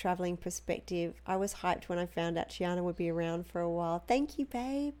time traveling perspective. I was hyped when I found out Chiana would be around for a while. Thank you,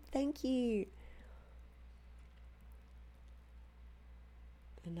 babe. Thank you.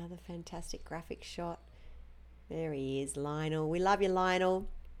 Another fantastic graphic shot. There he is, Lionel. We love you, Lionel.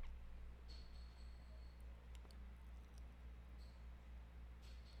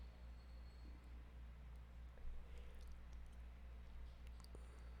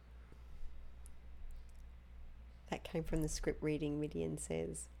 That came from the script reading, Midian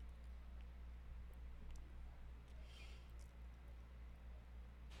says.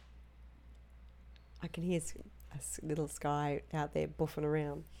 I can hear a little Sky out there buffing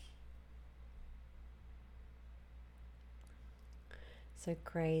around. So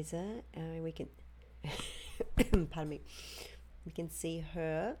Grazer, we can, pardon me, we can see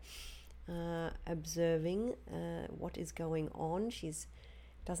her observing what is going on. She's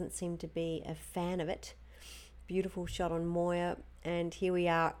doesn't seem to be a fan of it. Beautiful shot on Moya. And here we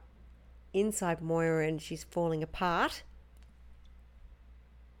are inside Moya and she's falling apart.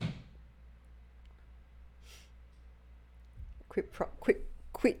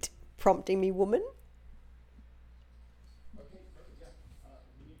 Quit prompting me, woman.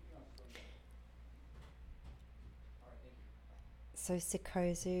 So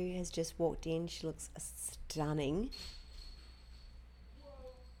Sikozu has just walked in. She looks stunning.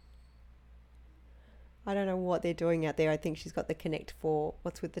 I don't know what they're doing out there. I think she's got the Connect 4.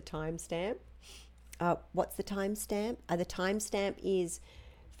 What's with the timestamp? What's the timestamp? The timestamp is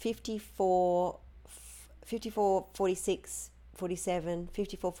 54, 46, 47,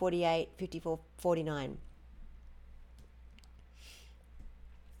 54, 48, 54, 49.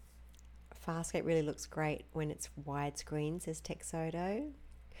 Farscape really looks great when it's widescreen, says Texodo.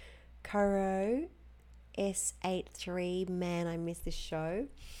 Koro S83, man, I miss this show.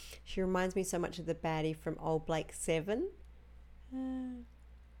 She reminds me so much of the baddie from Old Blake 7.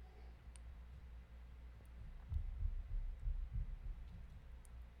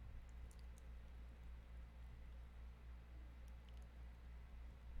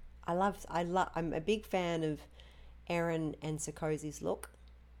 I'm a big fan of Erin and Sikozu's look.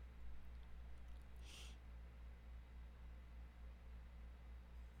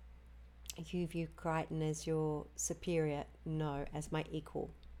 You view Crichton as your superior? No, as my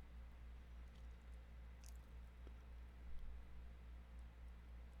equal.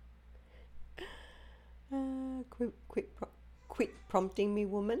 Quit prompting me,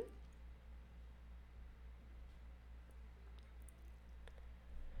 woman.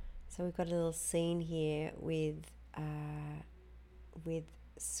 So we've got a little scene here with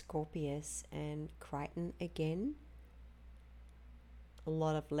Scorpius and Crichton again. A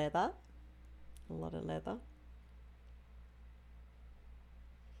lot of leather.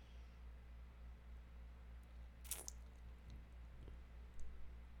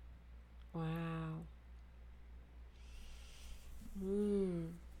 Wow.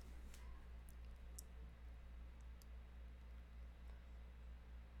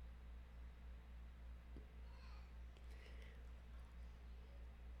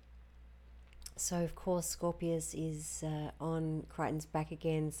 So of course Scorpius is on Crichton's back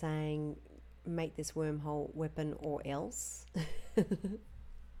again saying, make this wormhole weapon or else.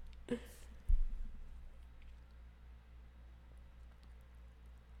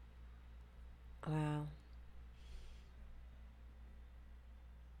 Wow.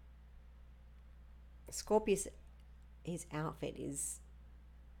 Scorpius, his outfit is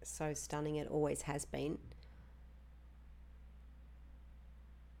so stunning. It always has been.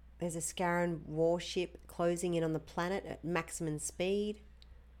 There's a Scarran warship closing in on the planet at maximum speed.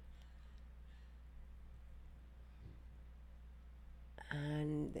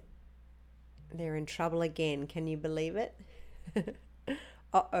 And they're in trouble again. Can you believe it?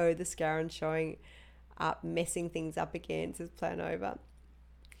 Uh-oh, the Scarran showing up, messing things up again, says Planova.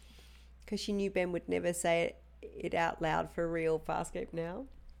 Because she knew Ben would never say it out loud for real. Farscape now.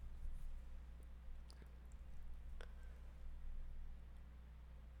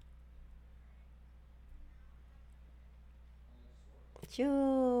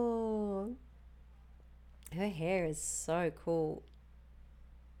 Sure. Her hair is so cool.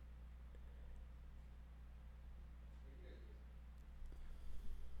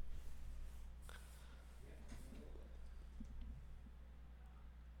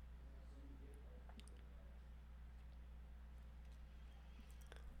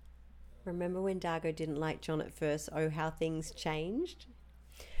 Remember when Dargo didn't like John at first? Oh, how things changed.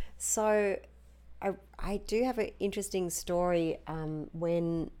 So I do have an interesting story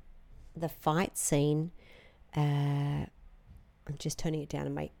when the fight scene, I'm just turning it down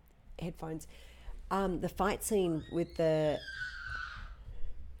in my headphones, the fight scene with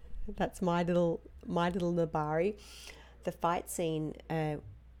that's my little Nabari, the fight scene, the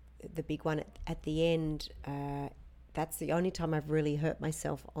big one at the end, that's the only time I've really hurt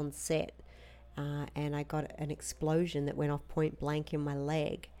myself on set, and I got an explosion that went off point blank in my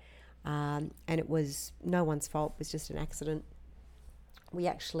leg. And it was no one's fault. It was just an accident. We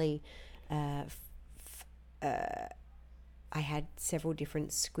actually, I had several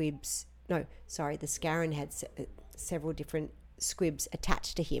different squibs. No, sorry, the Scarran had several different squibs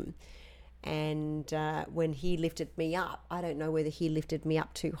attached to him. And when he lifted me up, I don't know whether he lifted me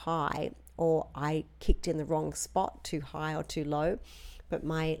up too high or I kicked in the wrong spot, too high or too low. But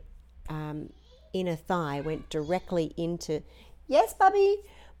my inner thigh went directly into... Yes, Bubby?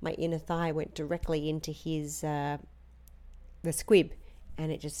 My inner thigh went directly into his, the squib,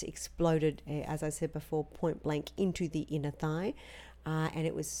 and it just exploded, as I said before, point blank into the inner thigh. And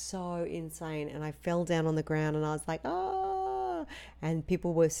it was so insane. And I fell down on the ground and I was like, oh, and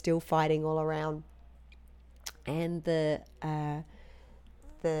people were still fighting all around. And the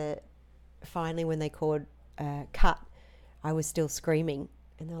finally when they called cut, I was still screaming.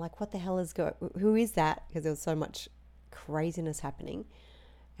 And they're like, what the hell who is that? Because there was so much craziness happening.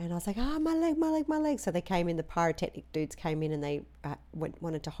 And I was like, my leg, my leg, my leg. So they came in, the pyrotechnic dudes came in and they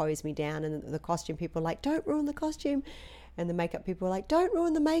wanted to hose me down. And the costume people were like, don't ruin the costume. And the makeup people were like, don't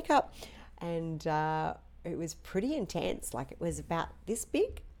ruin the makeup. And it was pretty intense. Like, it was about this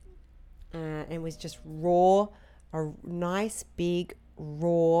big. And it was just raw, a nice, big,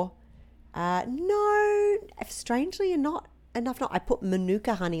 raw. No, strangely enough, I put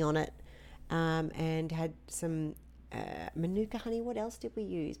Manuka honey on it and had some Manuka honey. What else did we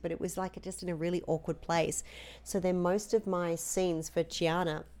use? But it was like just in a really awkward place. So then most of my scenes for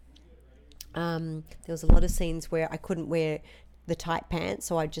Chiana, there was a lot of scenes where I couldn't wear the tight pants,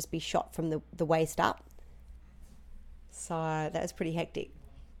 so I'd just be shot from the waist up. So that was pretty hectic.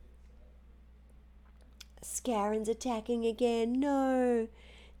 Scaren's attacking again. No.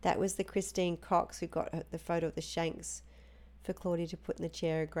 That was the Christine Cox who got the photo of the shanks for Claudia to put in the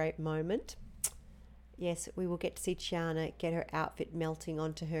chair. A great moment. Yes, we will get to see Chiana get her outfit melting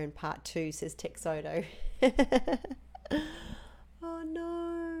onto her in part 2, says Texodo. Oh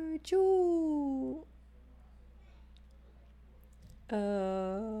no, Jewel.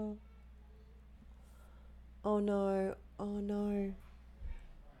 Oh no, oh no.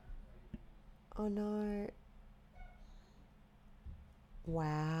 Oh no.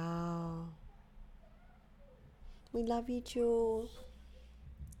 Wow. We love you, Jewel.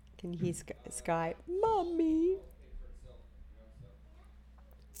 Can you hear Skype? Mommy.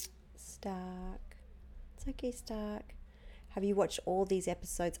 Stark. It's okay, Stark. Have you watched all these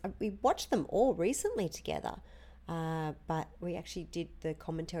episodes? We watched them all recently together, but we actually did the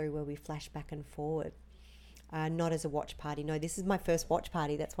commentary where we flash back and forward. Not as a watch party. No, this is my first watch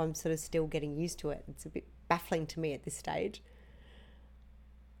party. That's why I'm sort of still getting used to it. It's a bit baffling to me at this stage.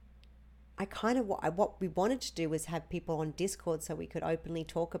 What we wanted to do was have people on Discord so we could openly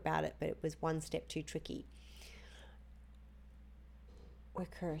talk about it, but it was one step too tricky. We're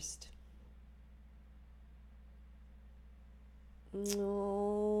cursed.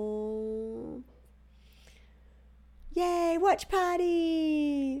 Oh. Yay, watch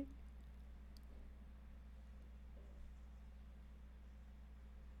party!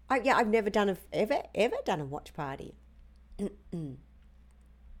 I've never done ever done a watch party.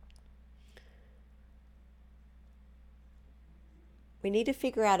 We need to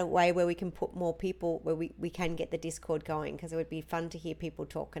figure out a way where we can put more people, where we can get the Discord going, because it would be fun to hear people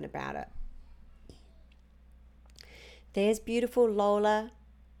talking about it. There's beautiful Lola.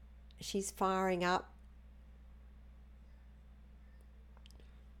 She's firing up.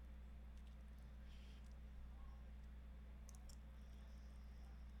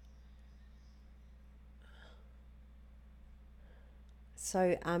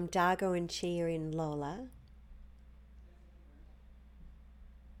 So Dargo and Chi are in Lola.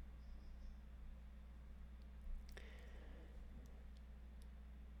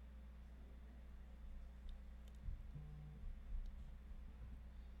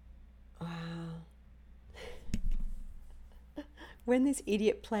 Wow. When this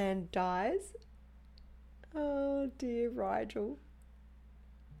idiot plan dies. Oh dear, Rigel.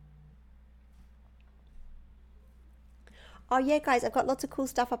 Oh yeah, guys, I've got lots of cool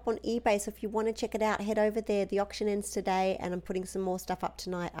stuff up on eBay, so if you want to check it out, head over there. The auction ends today, and I'm putting some more stuff up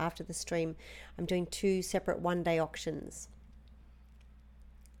tonight after the stream. I'm doing 2 separate one-day auctions.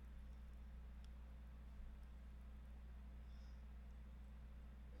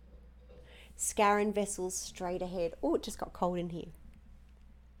 Scaren vessels straight ahead. Oh, it just got cold in here.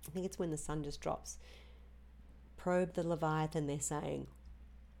 I think it's when the sun just drops. Probe the Leviathan, they're saying.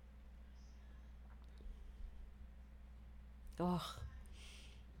 Oh.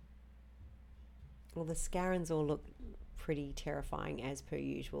 Well, the Scarens all look pretty terrifying as per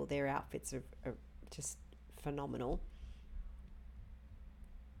usual. Their outfits are just phenomenal.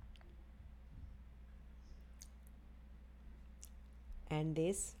 And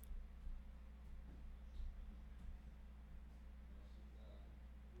this.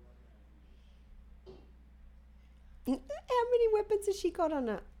 How many weapons has she got on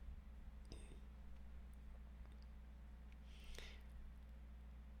her?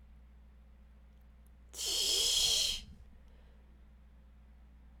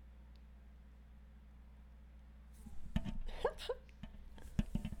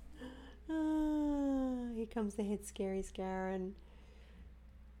 Here comes the head scary Scaren.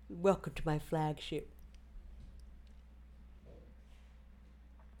 Welcome to my flagship.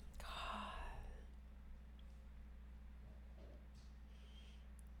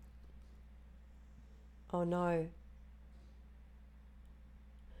 Oh no.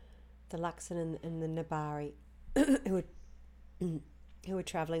 The Luxon and the Nabari who are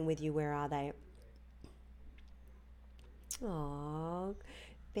travelling with you, where are they? Oh,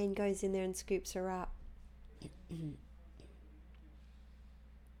 Ben goes in there and scoops her up.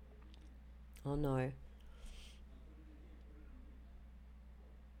 Oh no.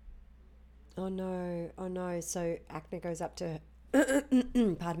 Oh no. Oh no. So Acna goes up to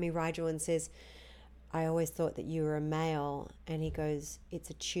pardon me, Rigel, and says, I always thought that you were a male. And he goes, it's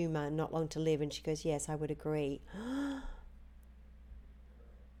a tumour, not long to live. And she goes, yes, I would agree.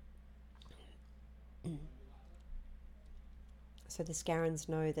 So the Scarrans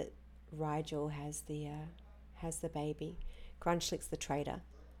know that Rigel has the baby. Grunchlick's the traitor.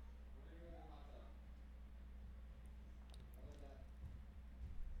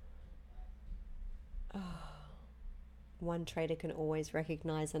 Oh, one traitor can always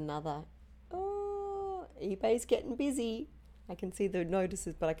recognise another. Oh, eBay's getting busy. I can see the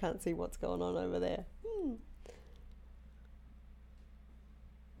notices, but I can't see what's going on over there.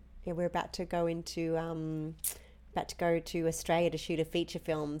 Yeah, we're about to go to Australia to shoot a feature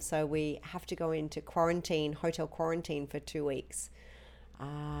film, so we have to go into hotel quarantine for 2 weeks.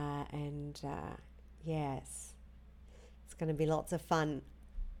 Yes, it's going to be lots of fun.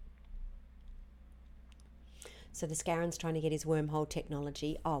 So the Scarran's trying to get his wormhole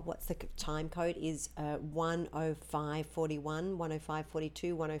technology. Oh, what's the time code? Is 10541,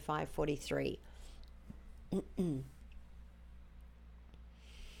 10542, 10543.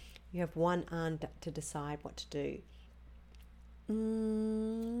 You have 1 hour to decide what to do.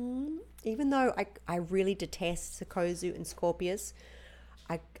 Even though I really detest Sokozu and Scorpius,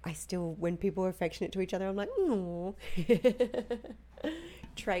 I still, when people are affectionate to each other, I'm like, oh,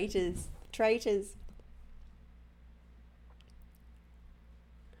 traitors.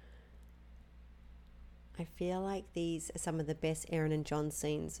 I feel like these are some of the best Aaron and John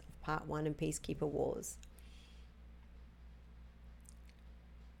scenes of Part 1 and Peacekeeper Wars.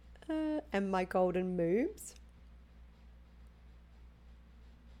 And my golden moves.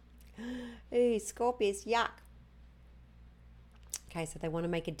 Ooh, Scorpius, yuck. Okay, so they want to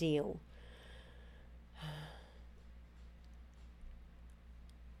make a deal.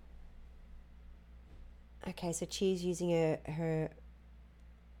 Okay, so Chi's using her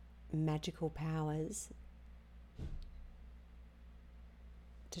magical powers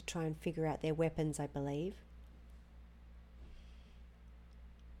to try and figure out their weapons, I believe.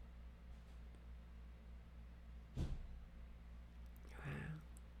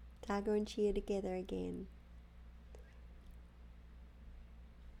 Dago and Chi are together again.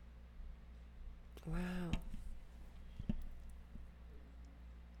 Wow.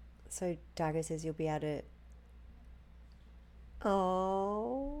 So Dago says you'll be able to...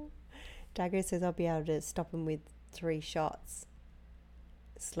 Oh. Dago says I'll be able to stop them with 3 shots.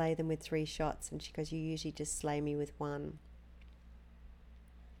 Slay them with 3 shots. And she goes, you usually just slay me with 1.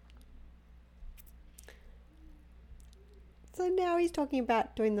 So now he's talking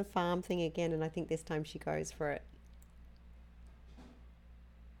about doing the farm thing again, and I think this time she goes for it.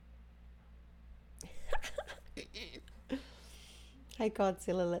 Hey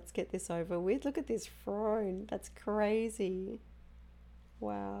Godzilla, let's get this over with. Look at this throne. That's crazy.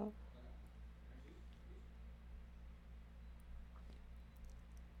 Wow.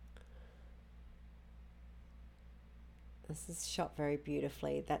 This is shot very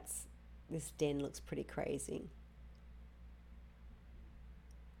beautifully. This den looks pretty crazy.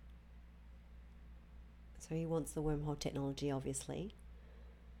 So he wants the wormhole technology, obviously.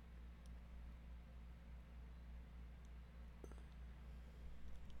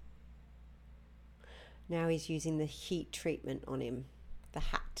 Now he's using the heat treatment on him. The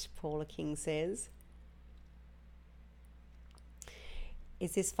hat, Paula King says.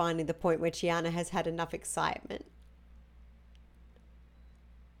 Is this finally the point where Chiana has had enough excitement?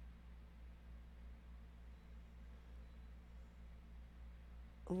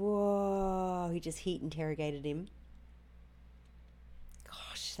 Whoa, he just heat interrogated him.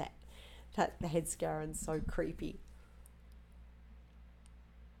 Gosh, that the head scarron's so creepy.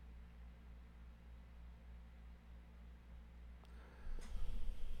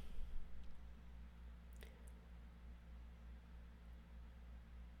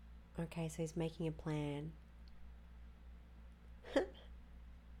 Okay, so he's making a plan.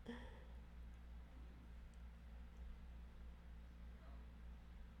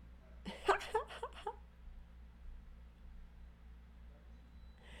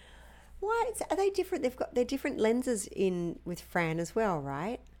 Why are they different? They've got their different lenses in with Fran as well,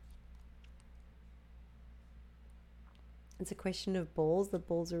 right? It's a question of balls. The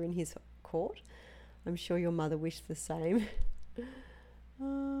balls are in his court. I'm sure your mother wished the same.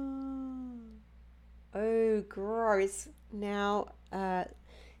 Oh, gross. Now,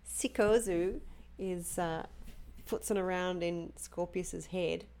 Sikozu is futzing around in Scorpius's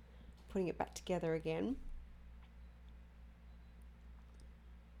head, putting it back together again.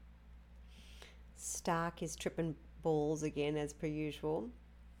 Stark is tripping balls again, as per usual.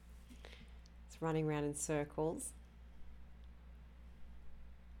 It's running around in circles.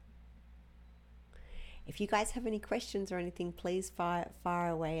 If you guys have any questions or anything, please fire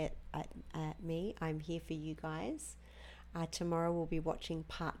away at me. I'm here for you guys. Tomorrow we'll be watching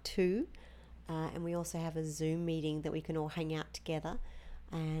part 2. And we also have a Zoom meeting that we can all hang out together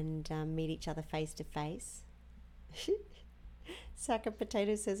and meet each other face to face. Sack of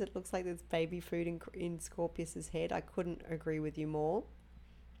Potato says it looks like there's baby food in Scorpius's head. I couldn't agree with you more.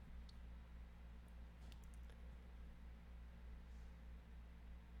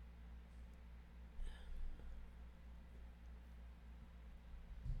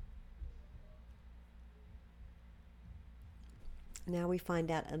 Now we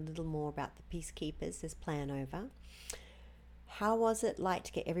find out a little more about the Peacekeepers, this plan over. How was it like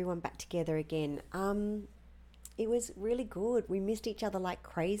to get everyone back together again? It was really good. We missed each other like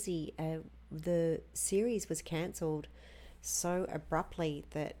crazy. The series was cancelled so abruptly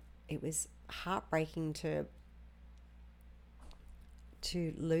that it was heartbreaking to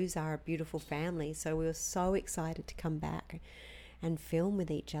lose our beautiful family. So we were so excited to come back and film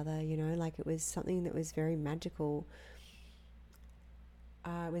with each other, you know, like it was something that was very magical.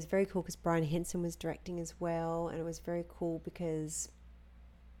 It was very cool because Brian Henson was directing as well, and it was very cool because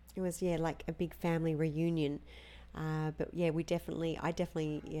it was like a big family reunion. But yeah, I definitely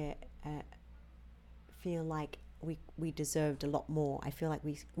feel like we deserved a lot more. I feel like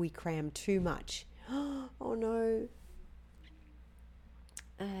we crammed too much. Oh no.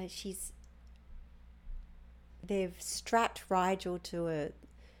 They've strapped Rigel to a.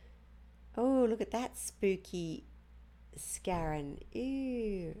 Oh, look at that spooky Scarron.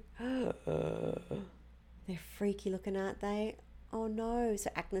 Ew. They're freaky looking, aren't they? Oh no. So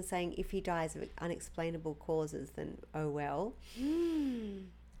Agnes saying if he dies of unexplainable causes, then oh well. And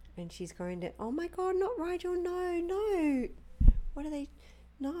she's going to, oh my god, not Rigel, no. What are they?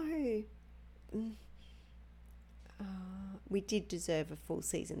 No. We did deserve a full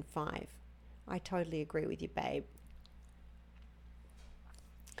season 5. I totally agree with you, babe.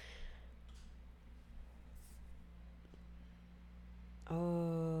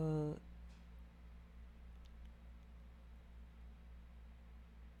 Oh.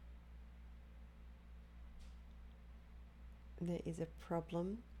 There is a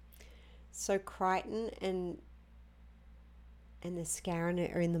problem. So Crichton and the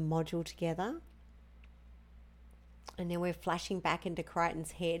Scarron are in the module together. And now we're flashing back into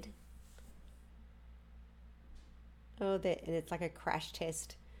Crichton's head. Oh, and it's like a crash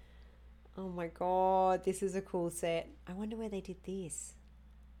test. Oh my god, this is a cool set. I wonder where they did this.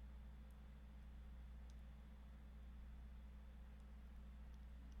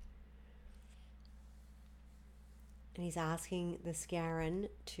 And he's asking the Scarron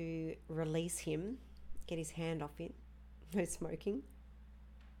to release him, get his hand off it. No smoking.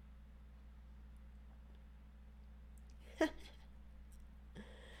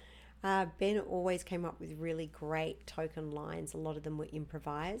 Ben always came up with really great token lines. A lot of them were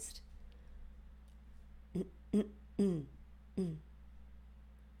improvised.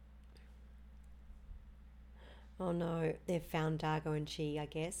 Oh no, they've found Dargo and Chi, I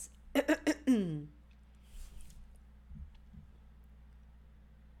guess.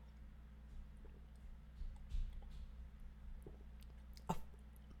 Oh.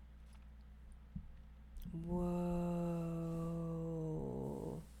 Whoa.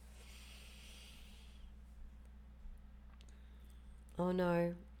 Oh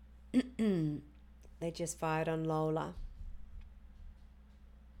no. They just fired on Lola.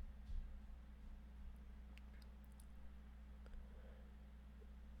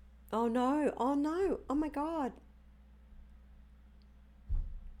 Oh no, oh no, oh my god.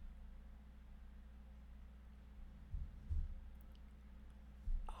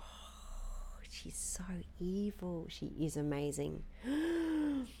 Oh, she's so evil. She is amazing.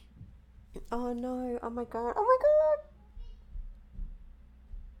 Oh no, oh my god, oh my god.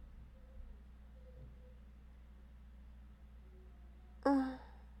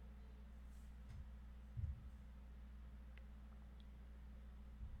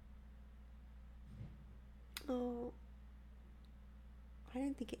 Oh, I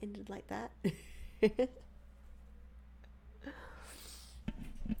don't think it ended like that.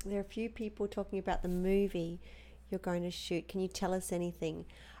 There are a few people talking about the movie you're going to shoot. Can you tell us anything?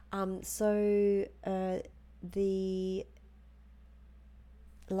 The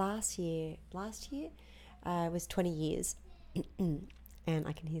last year was 20 years, and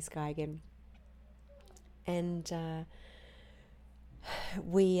I can hear Sky again. And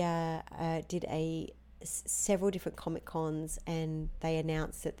we did several different Comic Cons, and they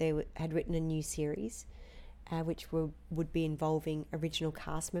announced that they had written a new series, which would be involving original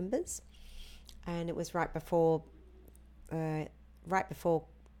cast members, and it was right before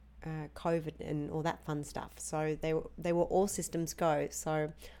COVID and all that fun stuff. So they were all systems go.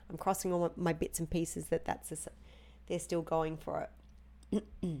 So I'm crossing all my bits and pieces they're still going for it.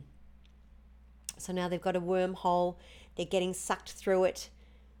 So now they've got a wormhole. They're getting sucked through it.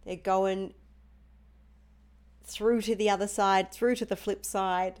 They're going through to the other side, through to the flip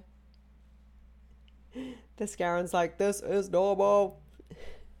side. The Scaren's like, this is normal.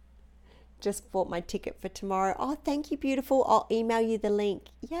 Just bought my ticket for tomorrow. Oh, thank you, beautiful. I'll email you the link.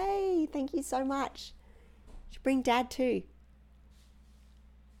 Yay, thank you so much. Should bring Dad too.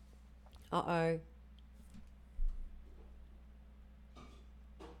 Uh-oh.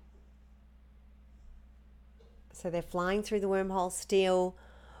 So they're flying through the wormhole still.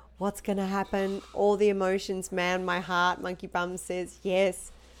 What's going to happen? All the emotions, man, my heart. Monkey Bum says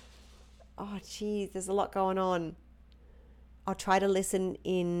yes. Oh, geez, there's a lot going on. I'll try to listen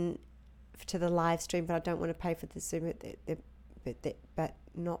in to the live stream, but I don't want to pay for the Zoom, but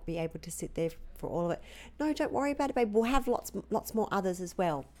not be able to sit there for all of it. No, don't worry about it, babe. We'll have lots more others as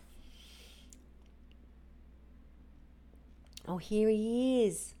well. Oh, here he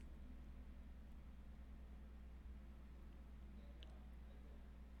is.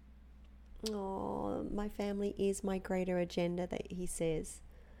 Oh, my family is my greater agenda, that he says.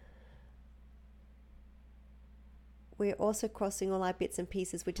 We're also crossing all our bits and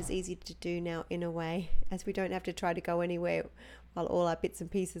pieces, which is easy to do now in a way, as we don't have to try to go anywhere while all our bits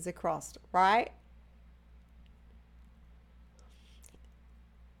and pieces are crossed, right?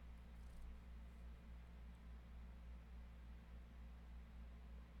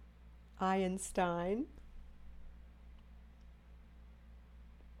 Einstein.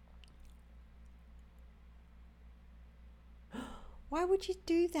 Why would you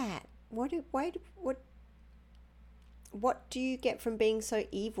do that? What do you get from being so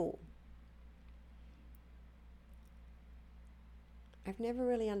evil? I've never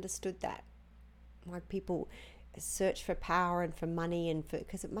really understood that. Why people search for power and for money and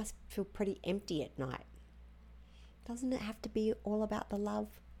because it must feel pretty empty at night. Doesn't it have to be all about the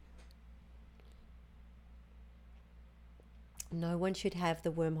love? No one should have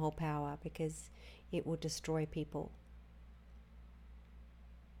the wormhole power because it will destroy people.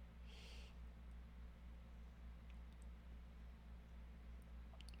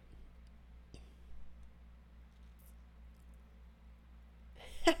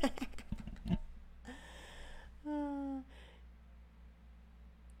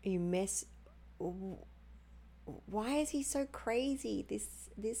 You mess. Why is he so crazy?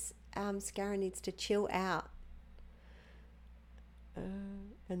 This Scarra needs to chill out.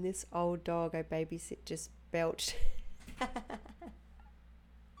 And this old dog I babysit just belched.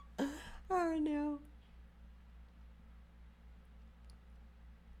 Oh no.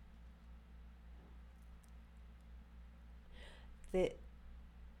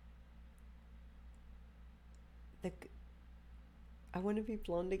 I want to be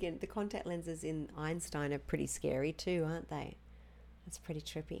blonde again. The contact lenses in Einstein are pretty scary too, aren't they? That's pretty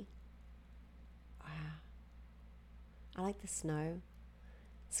trippy. Wow. I like the snow.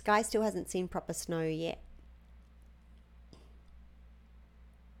 Sky still hasn't seen proper snow yet.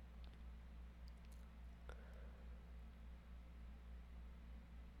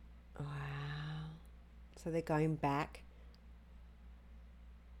 Wow. So they're going back.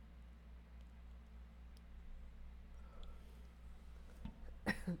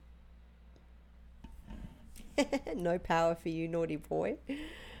 No power for you, naughty boy.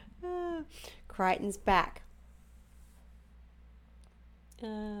 Crichton's back. He's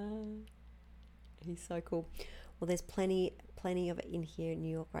so cool. Well, there's plenty of it in here in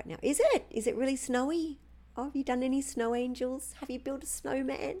New York right now. Is it? Is it really snowy? Oh, have you done any snow angels? Have you built a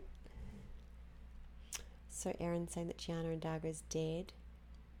snowman? So Erin's saying that Chiana and Dargo's dead.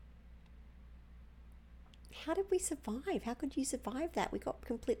 How did we survive? How could you survive that? We got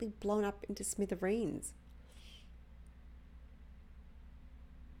completely blown up into smithereens.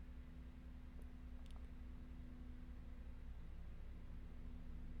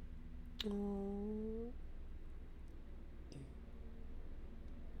 Oh.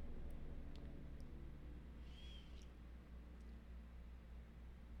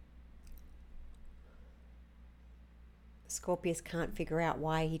 Scorpius can't figure out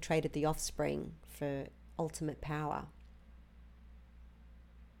why he traded the offspring for ultimate power.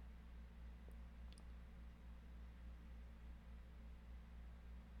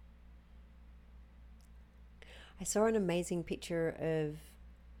 I saw an amazing picture of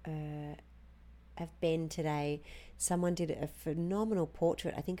Ben today. Someone did a phenomenal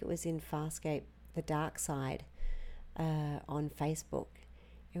portrait. I think it was in Farscape, The Dark Side, on Facebook.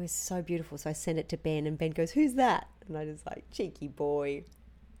 It was so beautiful. So I sent it to Ben, and Ben goes, "Who's that?" And I was like, "Cheeky boy."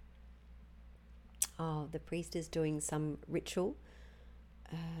 Oh, the priest is doing some ritual.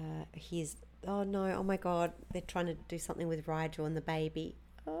 Oh no, oh my God. They're trying to do something with Rigel and the baby.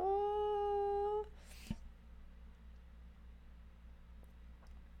 Oh.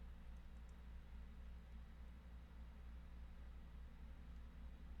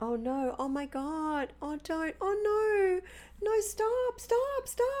 Oh no, oh my God. Oh don't, oh no. No, stop.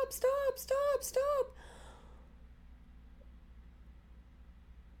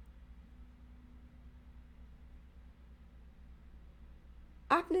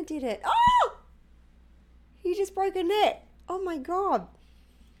 Abner did it. Oh! He just broke a neck. Oh my God.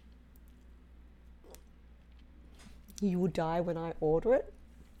 You will die when I order it?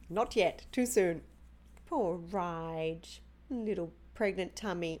 Not yet. Too soon. Poor Rige. Little pregnant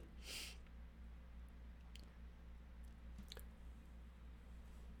tummy.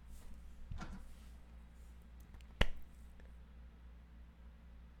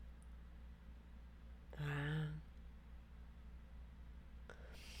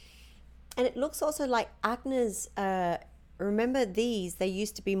 And it looks also like Agnes, remember these, they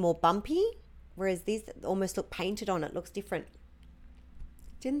used to be more bumpy, whereas these almost look painted on. It looks different.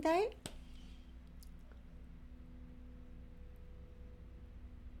 Didn't they?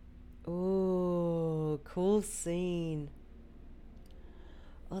 Oh, cool scene.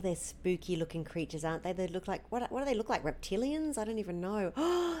 Oh, they're spooky looking creatures, aren't they? They look like, what do they look like? Reptilians? I don't even know.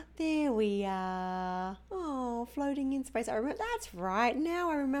 Oh, there we are. Oh, floating in space. I remember, that's right. Now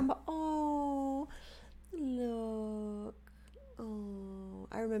I remember. Oh, look. Oh,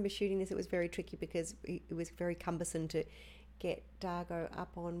 I remember shooting this. It was very tricky because it was very cumbersome to get Dargo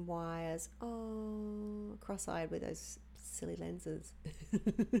up on wires. Oh, cross-eyed with those silly lenses.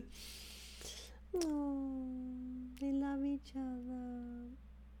 Oh, they love each other.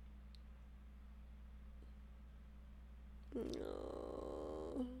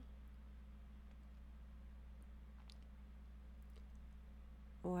 Oh.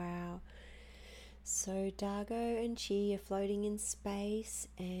 Wow. So Dargo and Chi are floating in space,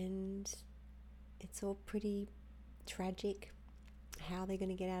 and it's all pretty tragic. How they're going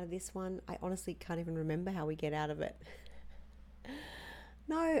to get out of this one, I honestly can't even remember how we get out of it.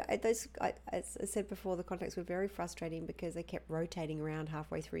 No, as I said before, the contacts were very frustrating because they kept rotating around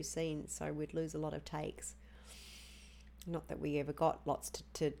halfway through scenes, so we'd lose a lot of takes. Not that we ever got lots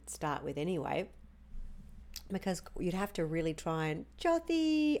to start with anyway, because you'd have to really try and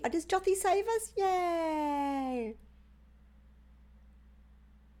Jothi. Does Jothi save us? Yay!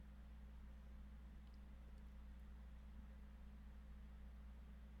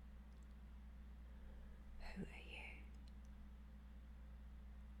 Who are you?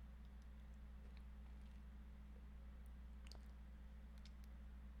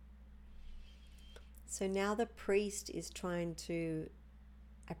 So now the priest is trying to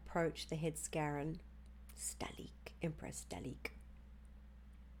approach the head Scarran, Stalik, Empress Stalik.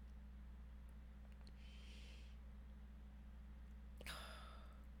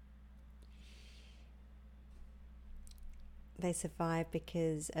 They survive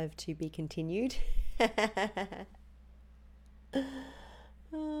because of to be continued.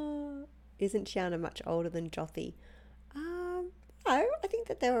 Isn't Chiana much older than Jothi? No, I think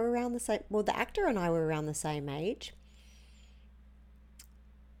that they were around the same. Well, the actor and I were around the same age.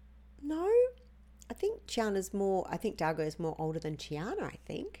 No, I think Chiana's more. I think Dargo is more older than Chiana. I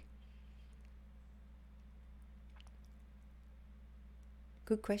think.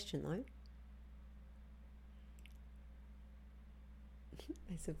 Good question though.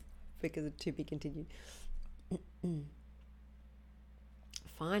 Because of to be continued.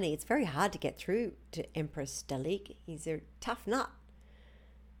 Finally, it's very hard to get through to Empress Stalik. He's a tough nut.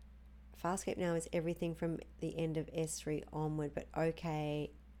 Farscape now is everything from the end of S3 onward, but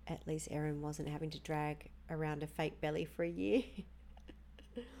okay, at least Erin wasn't having to drag around a fake belly for a year.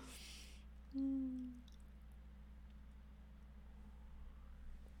 And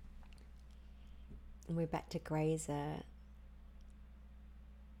we're back to Grazer.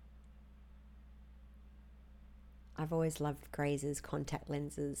 I've always loved Grazer's contact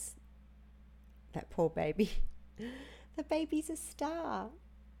lenses. That poor baby. The baby's a star.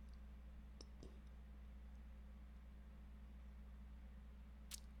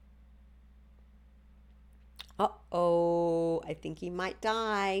 Uh-oh, I think he might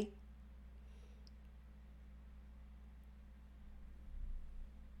die.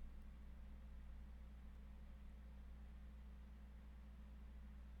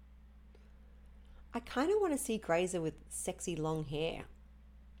 I kind of want to see Grazer with sexy long hair.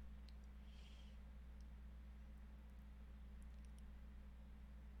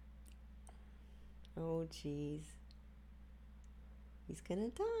 Oh, jeez. He's gonna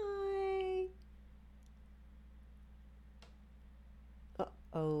die.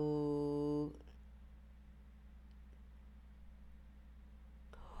 Uh-oh.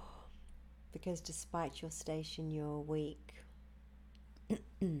 Because despite your station, you're weak.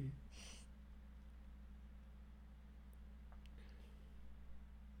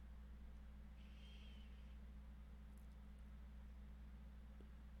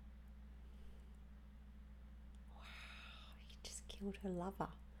 Killed her lover.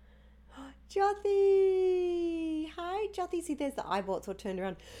 Jothy! Hi, Jothy. See, there's the eyeballs all turned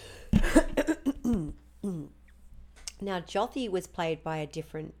around. Now, Jothy was played by a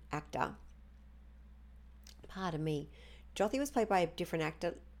different actor. Pardon me. Jothy was played by a different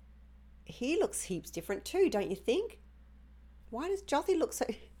actor. He looks heaps different too, don't you think? Why does Jothy look so...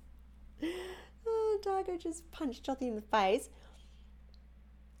 Oh, Dargo just punched Jothy in the face.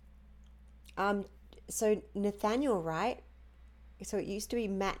 So Nathaniel, right? So it used to be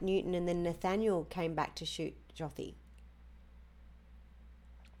Matt Newton, and then Nathaniel came back to shoot Jothy.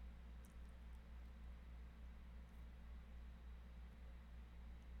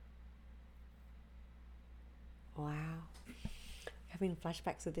 Wow. Having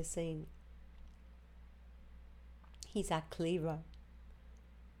flashbacks of this scene. He's our cleaver.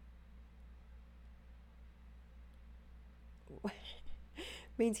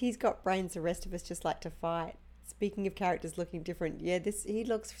 Means he's got brains, the rest of us just like to fight. Speaking of characters looking different, yeah, he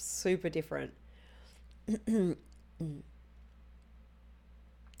looks super different. Why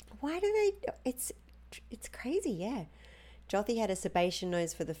do they... It's crazy, yeah. Jothy had a sebation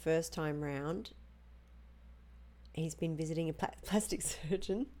nose for the first time round. He's been visiting a plastic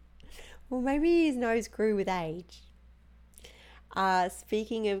surgeon. Well, maybe his nose grew with age.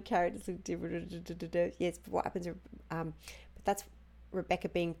 Speaking of characters look different, yes, what happens... but that's Rebecca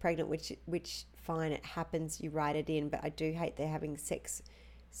being pregnant, which fine, it happens, you write it in, but I do hate they're having sex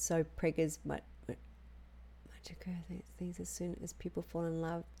so preggers much occur things as soon as people fall in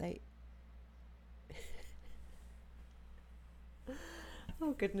love, they...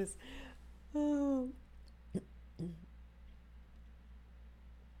 Oh, goodness. Oh.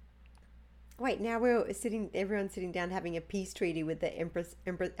 Wait, now everyone's sitting down having a peace treaty with the Empress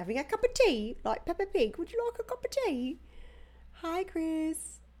having a cup of tea, like Peppa Pig. Would you like a cup of tea? Hi,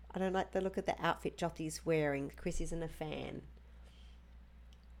 Chris. I don't like the look of the outfit Jothy's wearing. Chris isn't a fan.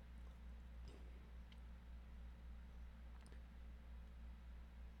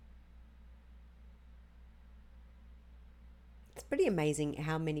 It's pretty amazing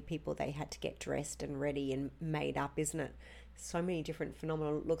how many people they had to get dressed and ready and made up, isn't it? So many different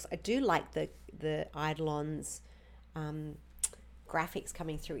phenomenal looks. I do like the Eidolon's graphics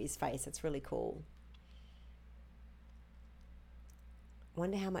coming through his face. It's really cool.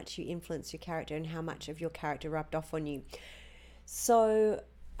 Wonder how much you influenced your character and how much of your character rubbed off on you. So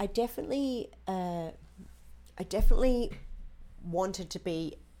I definitely wanted to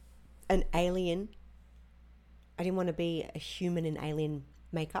be an alien. I didn't want to be a human in alien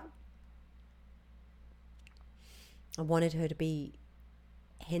makeup. I wanted her to be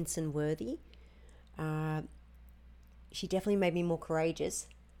Henson worthy. She definitely made me more courageous,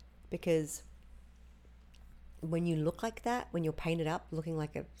 because when you look like that, when you're painted up looking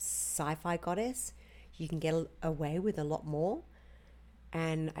like a sci-fi goddess, you can get away with a lot more.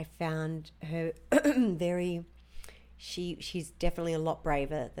 And I found her she's definitely a lot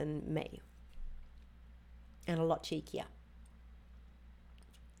braver than me, and a lot cheekier.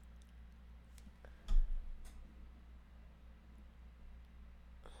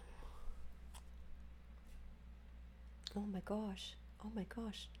 Oh my gosh. Oh my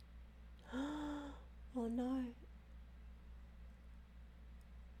gosh. Oh no.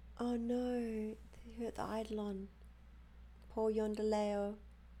 Oh no. They hurt the Eidolon. Poor yonder Leo.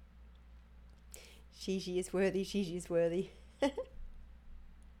 Gigi is worthy. Gigi is worthy.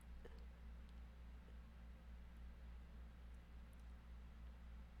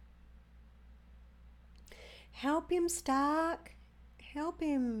 Help him, Stark. Help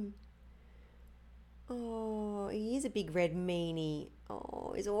him. Oh, he is a big red meanie.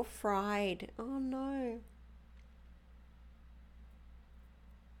 Oh, he's all fried. Oh no.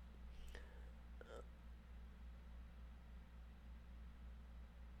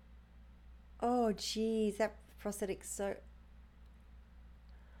 Oh geez, that Prosthetic so...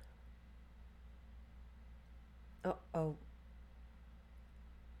 Oh.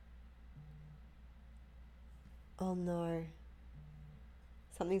 Oh no.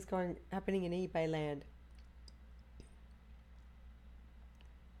 Something's happening in eBay land.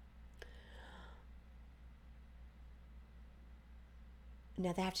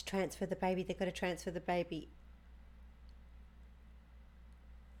 Now they have to transfer the baby. They've got to transfer the baby.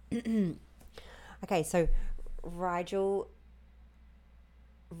 Okay, so Rigel's...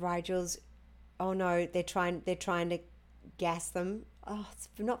 Oh no, they're trying to gas them. Oh, it's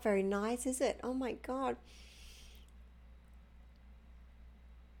not very nice, is it? Oh my God.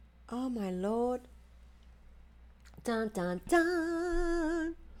 Oh my Lord. Dun dun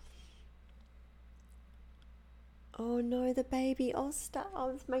dun. Oh no, the baby. Oh, stop.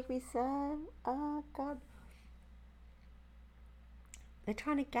 Oh, this makes me sad. Oh God. They're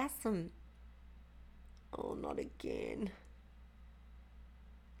trying to gas them. Oh, not again.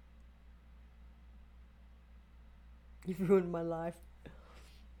 You've ruined my life.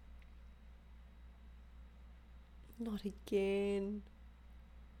 Not again.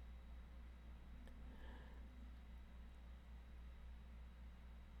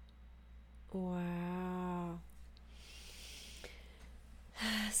 Wow.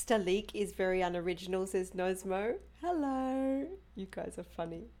 Stalik is very unoriginal, says Nosmo. Hello. You guys are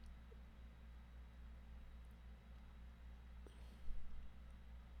funny.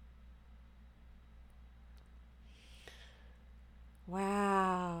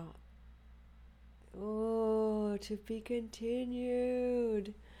 Wow. Oh, to be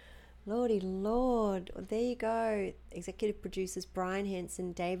continued. Lordy Lord. Well, there you go. Executive producers Brian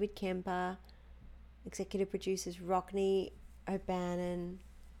Henson, David Kemper. Executive producers Rockney O'Bannon,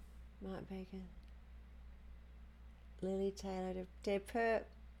 Mark Bacon, Lily Taylor, Deb Perp.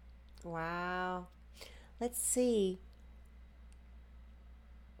 Wow. Let's see.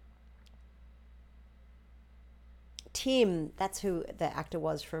 Tim, that's who the actor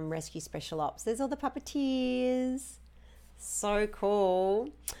was from Rescue Special Ops. There's all the puppeteers. So cool.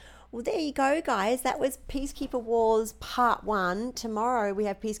 Well, there you go, guys. That was Peacekeeper Wars Part 1. Tomorrow we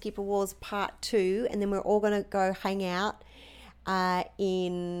have Peacekeeper Wars Part 2, and then we're all going to go hang out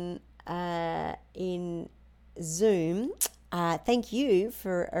in Zoom. Thank you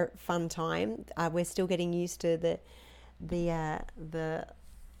for a fun time. We're still getting used to the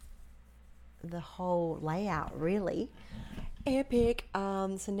whole layout, really. Epic.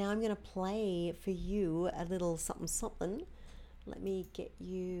 So now I'm going to play for you a little something. Let me get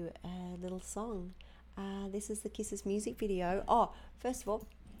you a little song. This is the Kisses music video. Oh, first of all,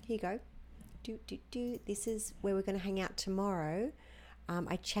 here you go. This is where we're going to hang out tomorrow.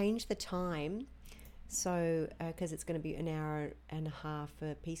 I changed the time, so because it's going to be an hour and a half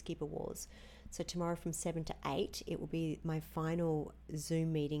for Peacekeeper Wars. So tomorrow from 7 to 8, it will be my final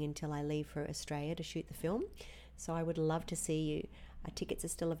Zoom meeting until I leave for Australia to shoot the film. So I would love to see you. Tickets are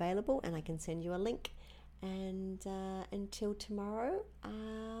still available, and I can send you a link. And until tomorrow,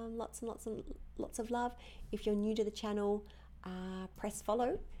 lots of love. If you're new to the channel, press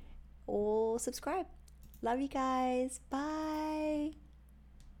follow or subscribe. Love you guys. Bye.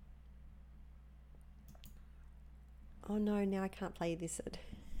 Oh no, now I can't play this.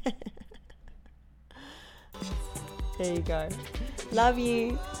 There you go. Love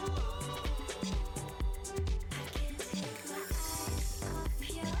you.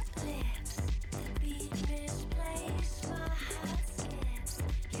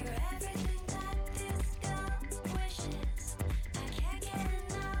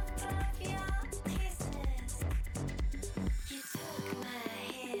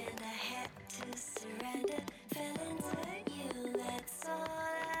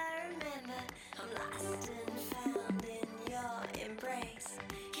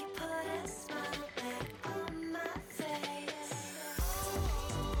 Keep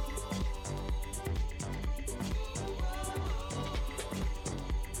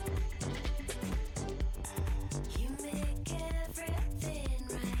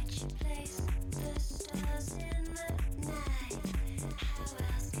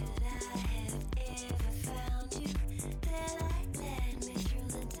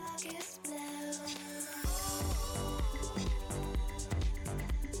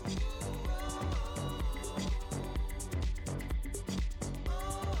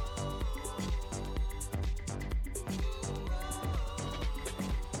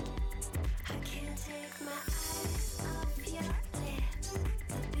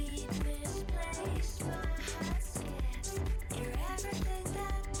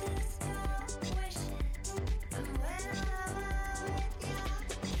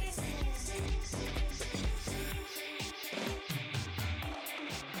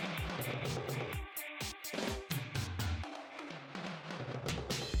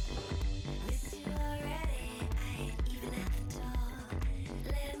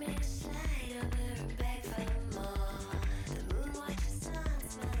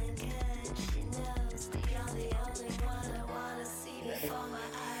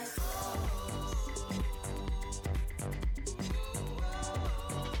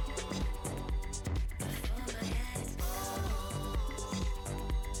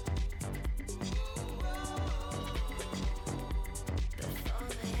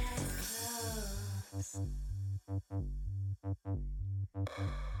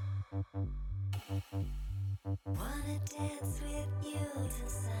Wanna dance with you till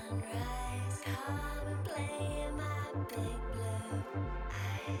sunrise. Come and play in my big blue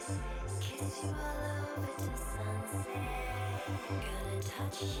eyes. Kiss you all over till sunset. Gonna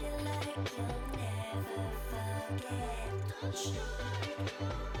touch you like you'll never forget. Touch you like you'll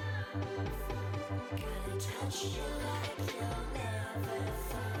never forget. Gonna touch you like you'll never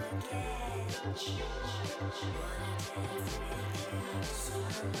forget. Touch you, wanna dance with you till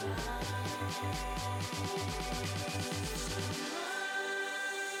sunrise.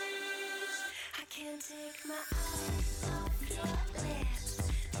 I can't take my eyes off your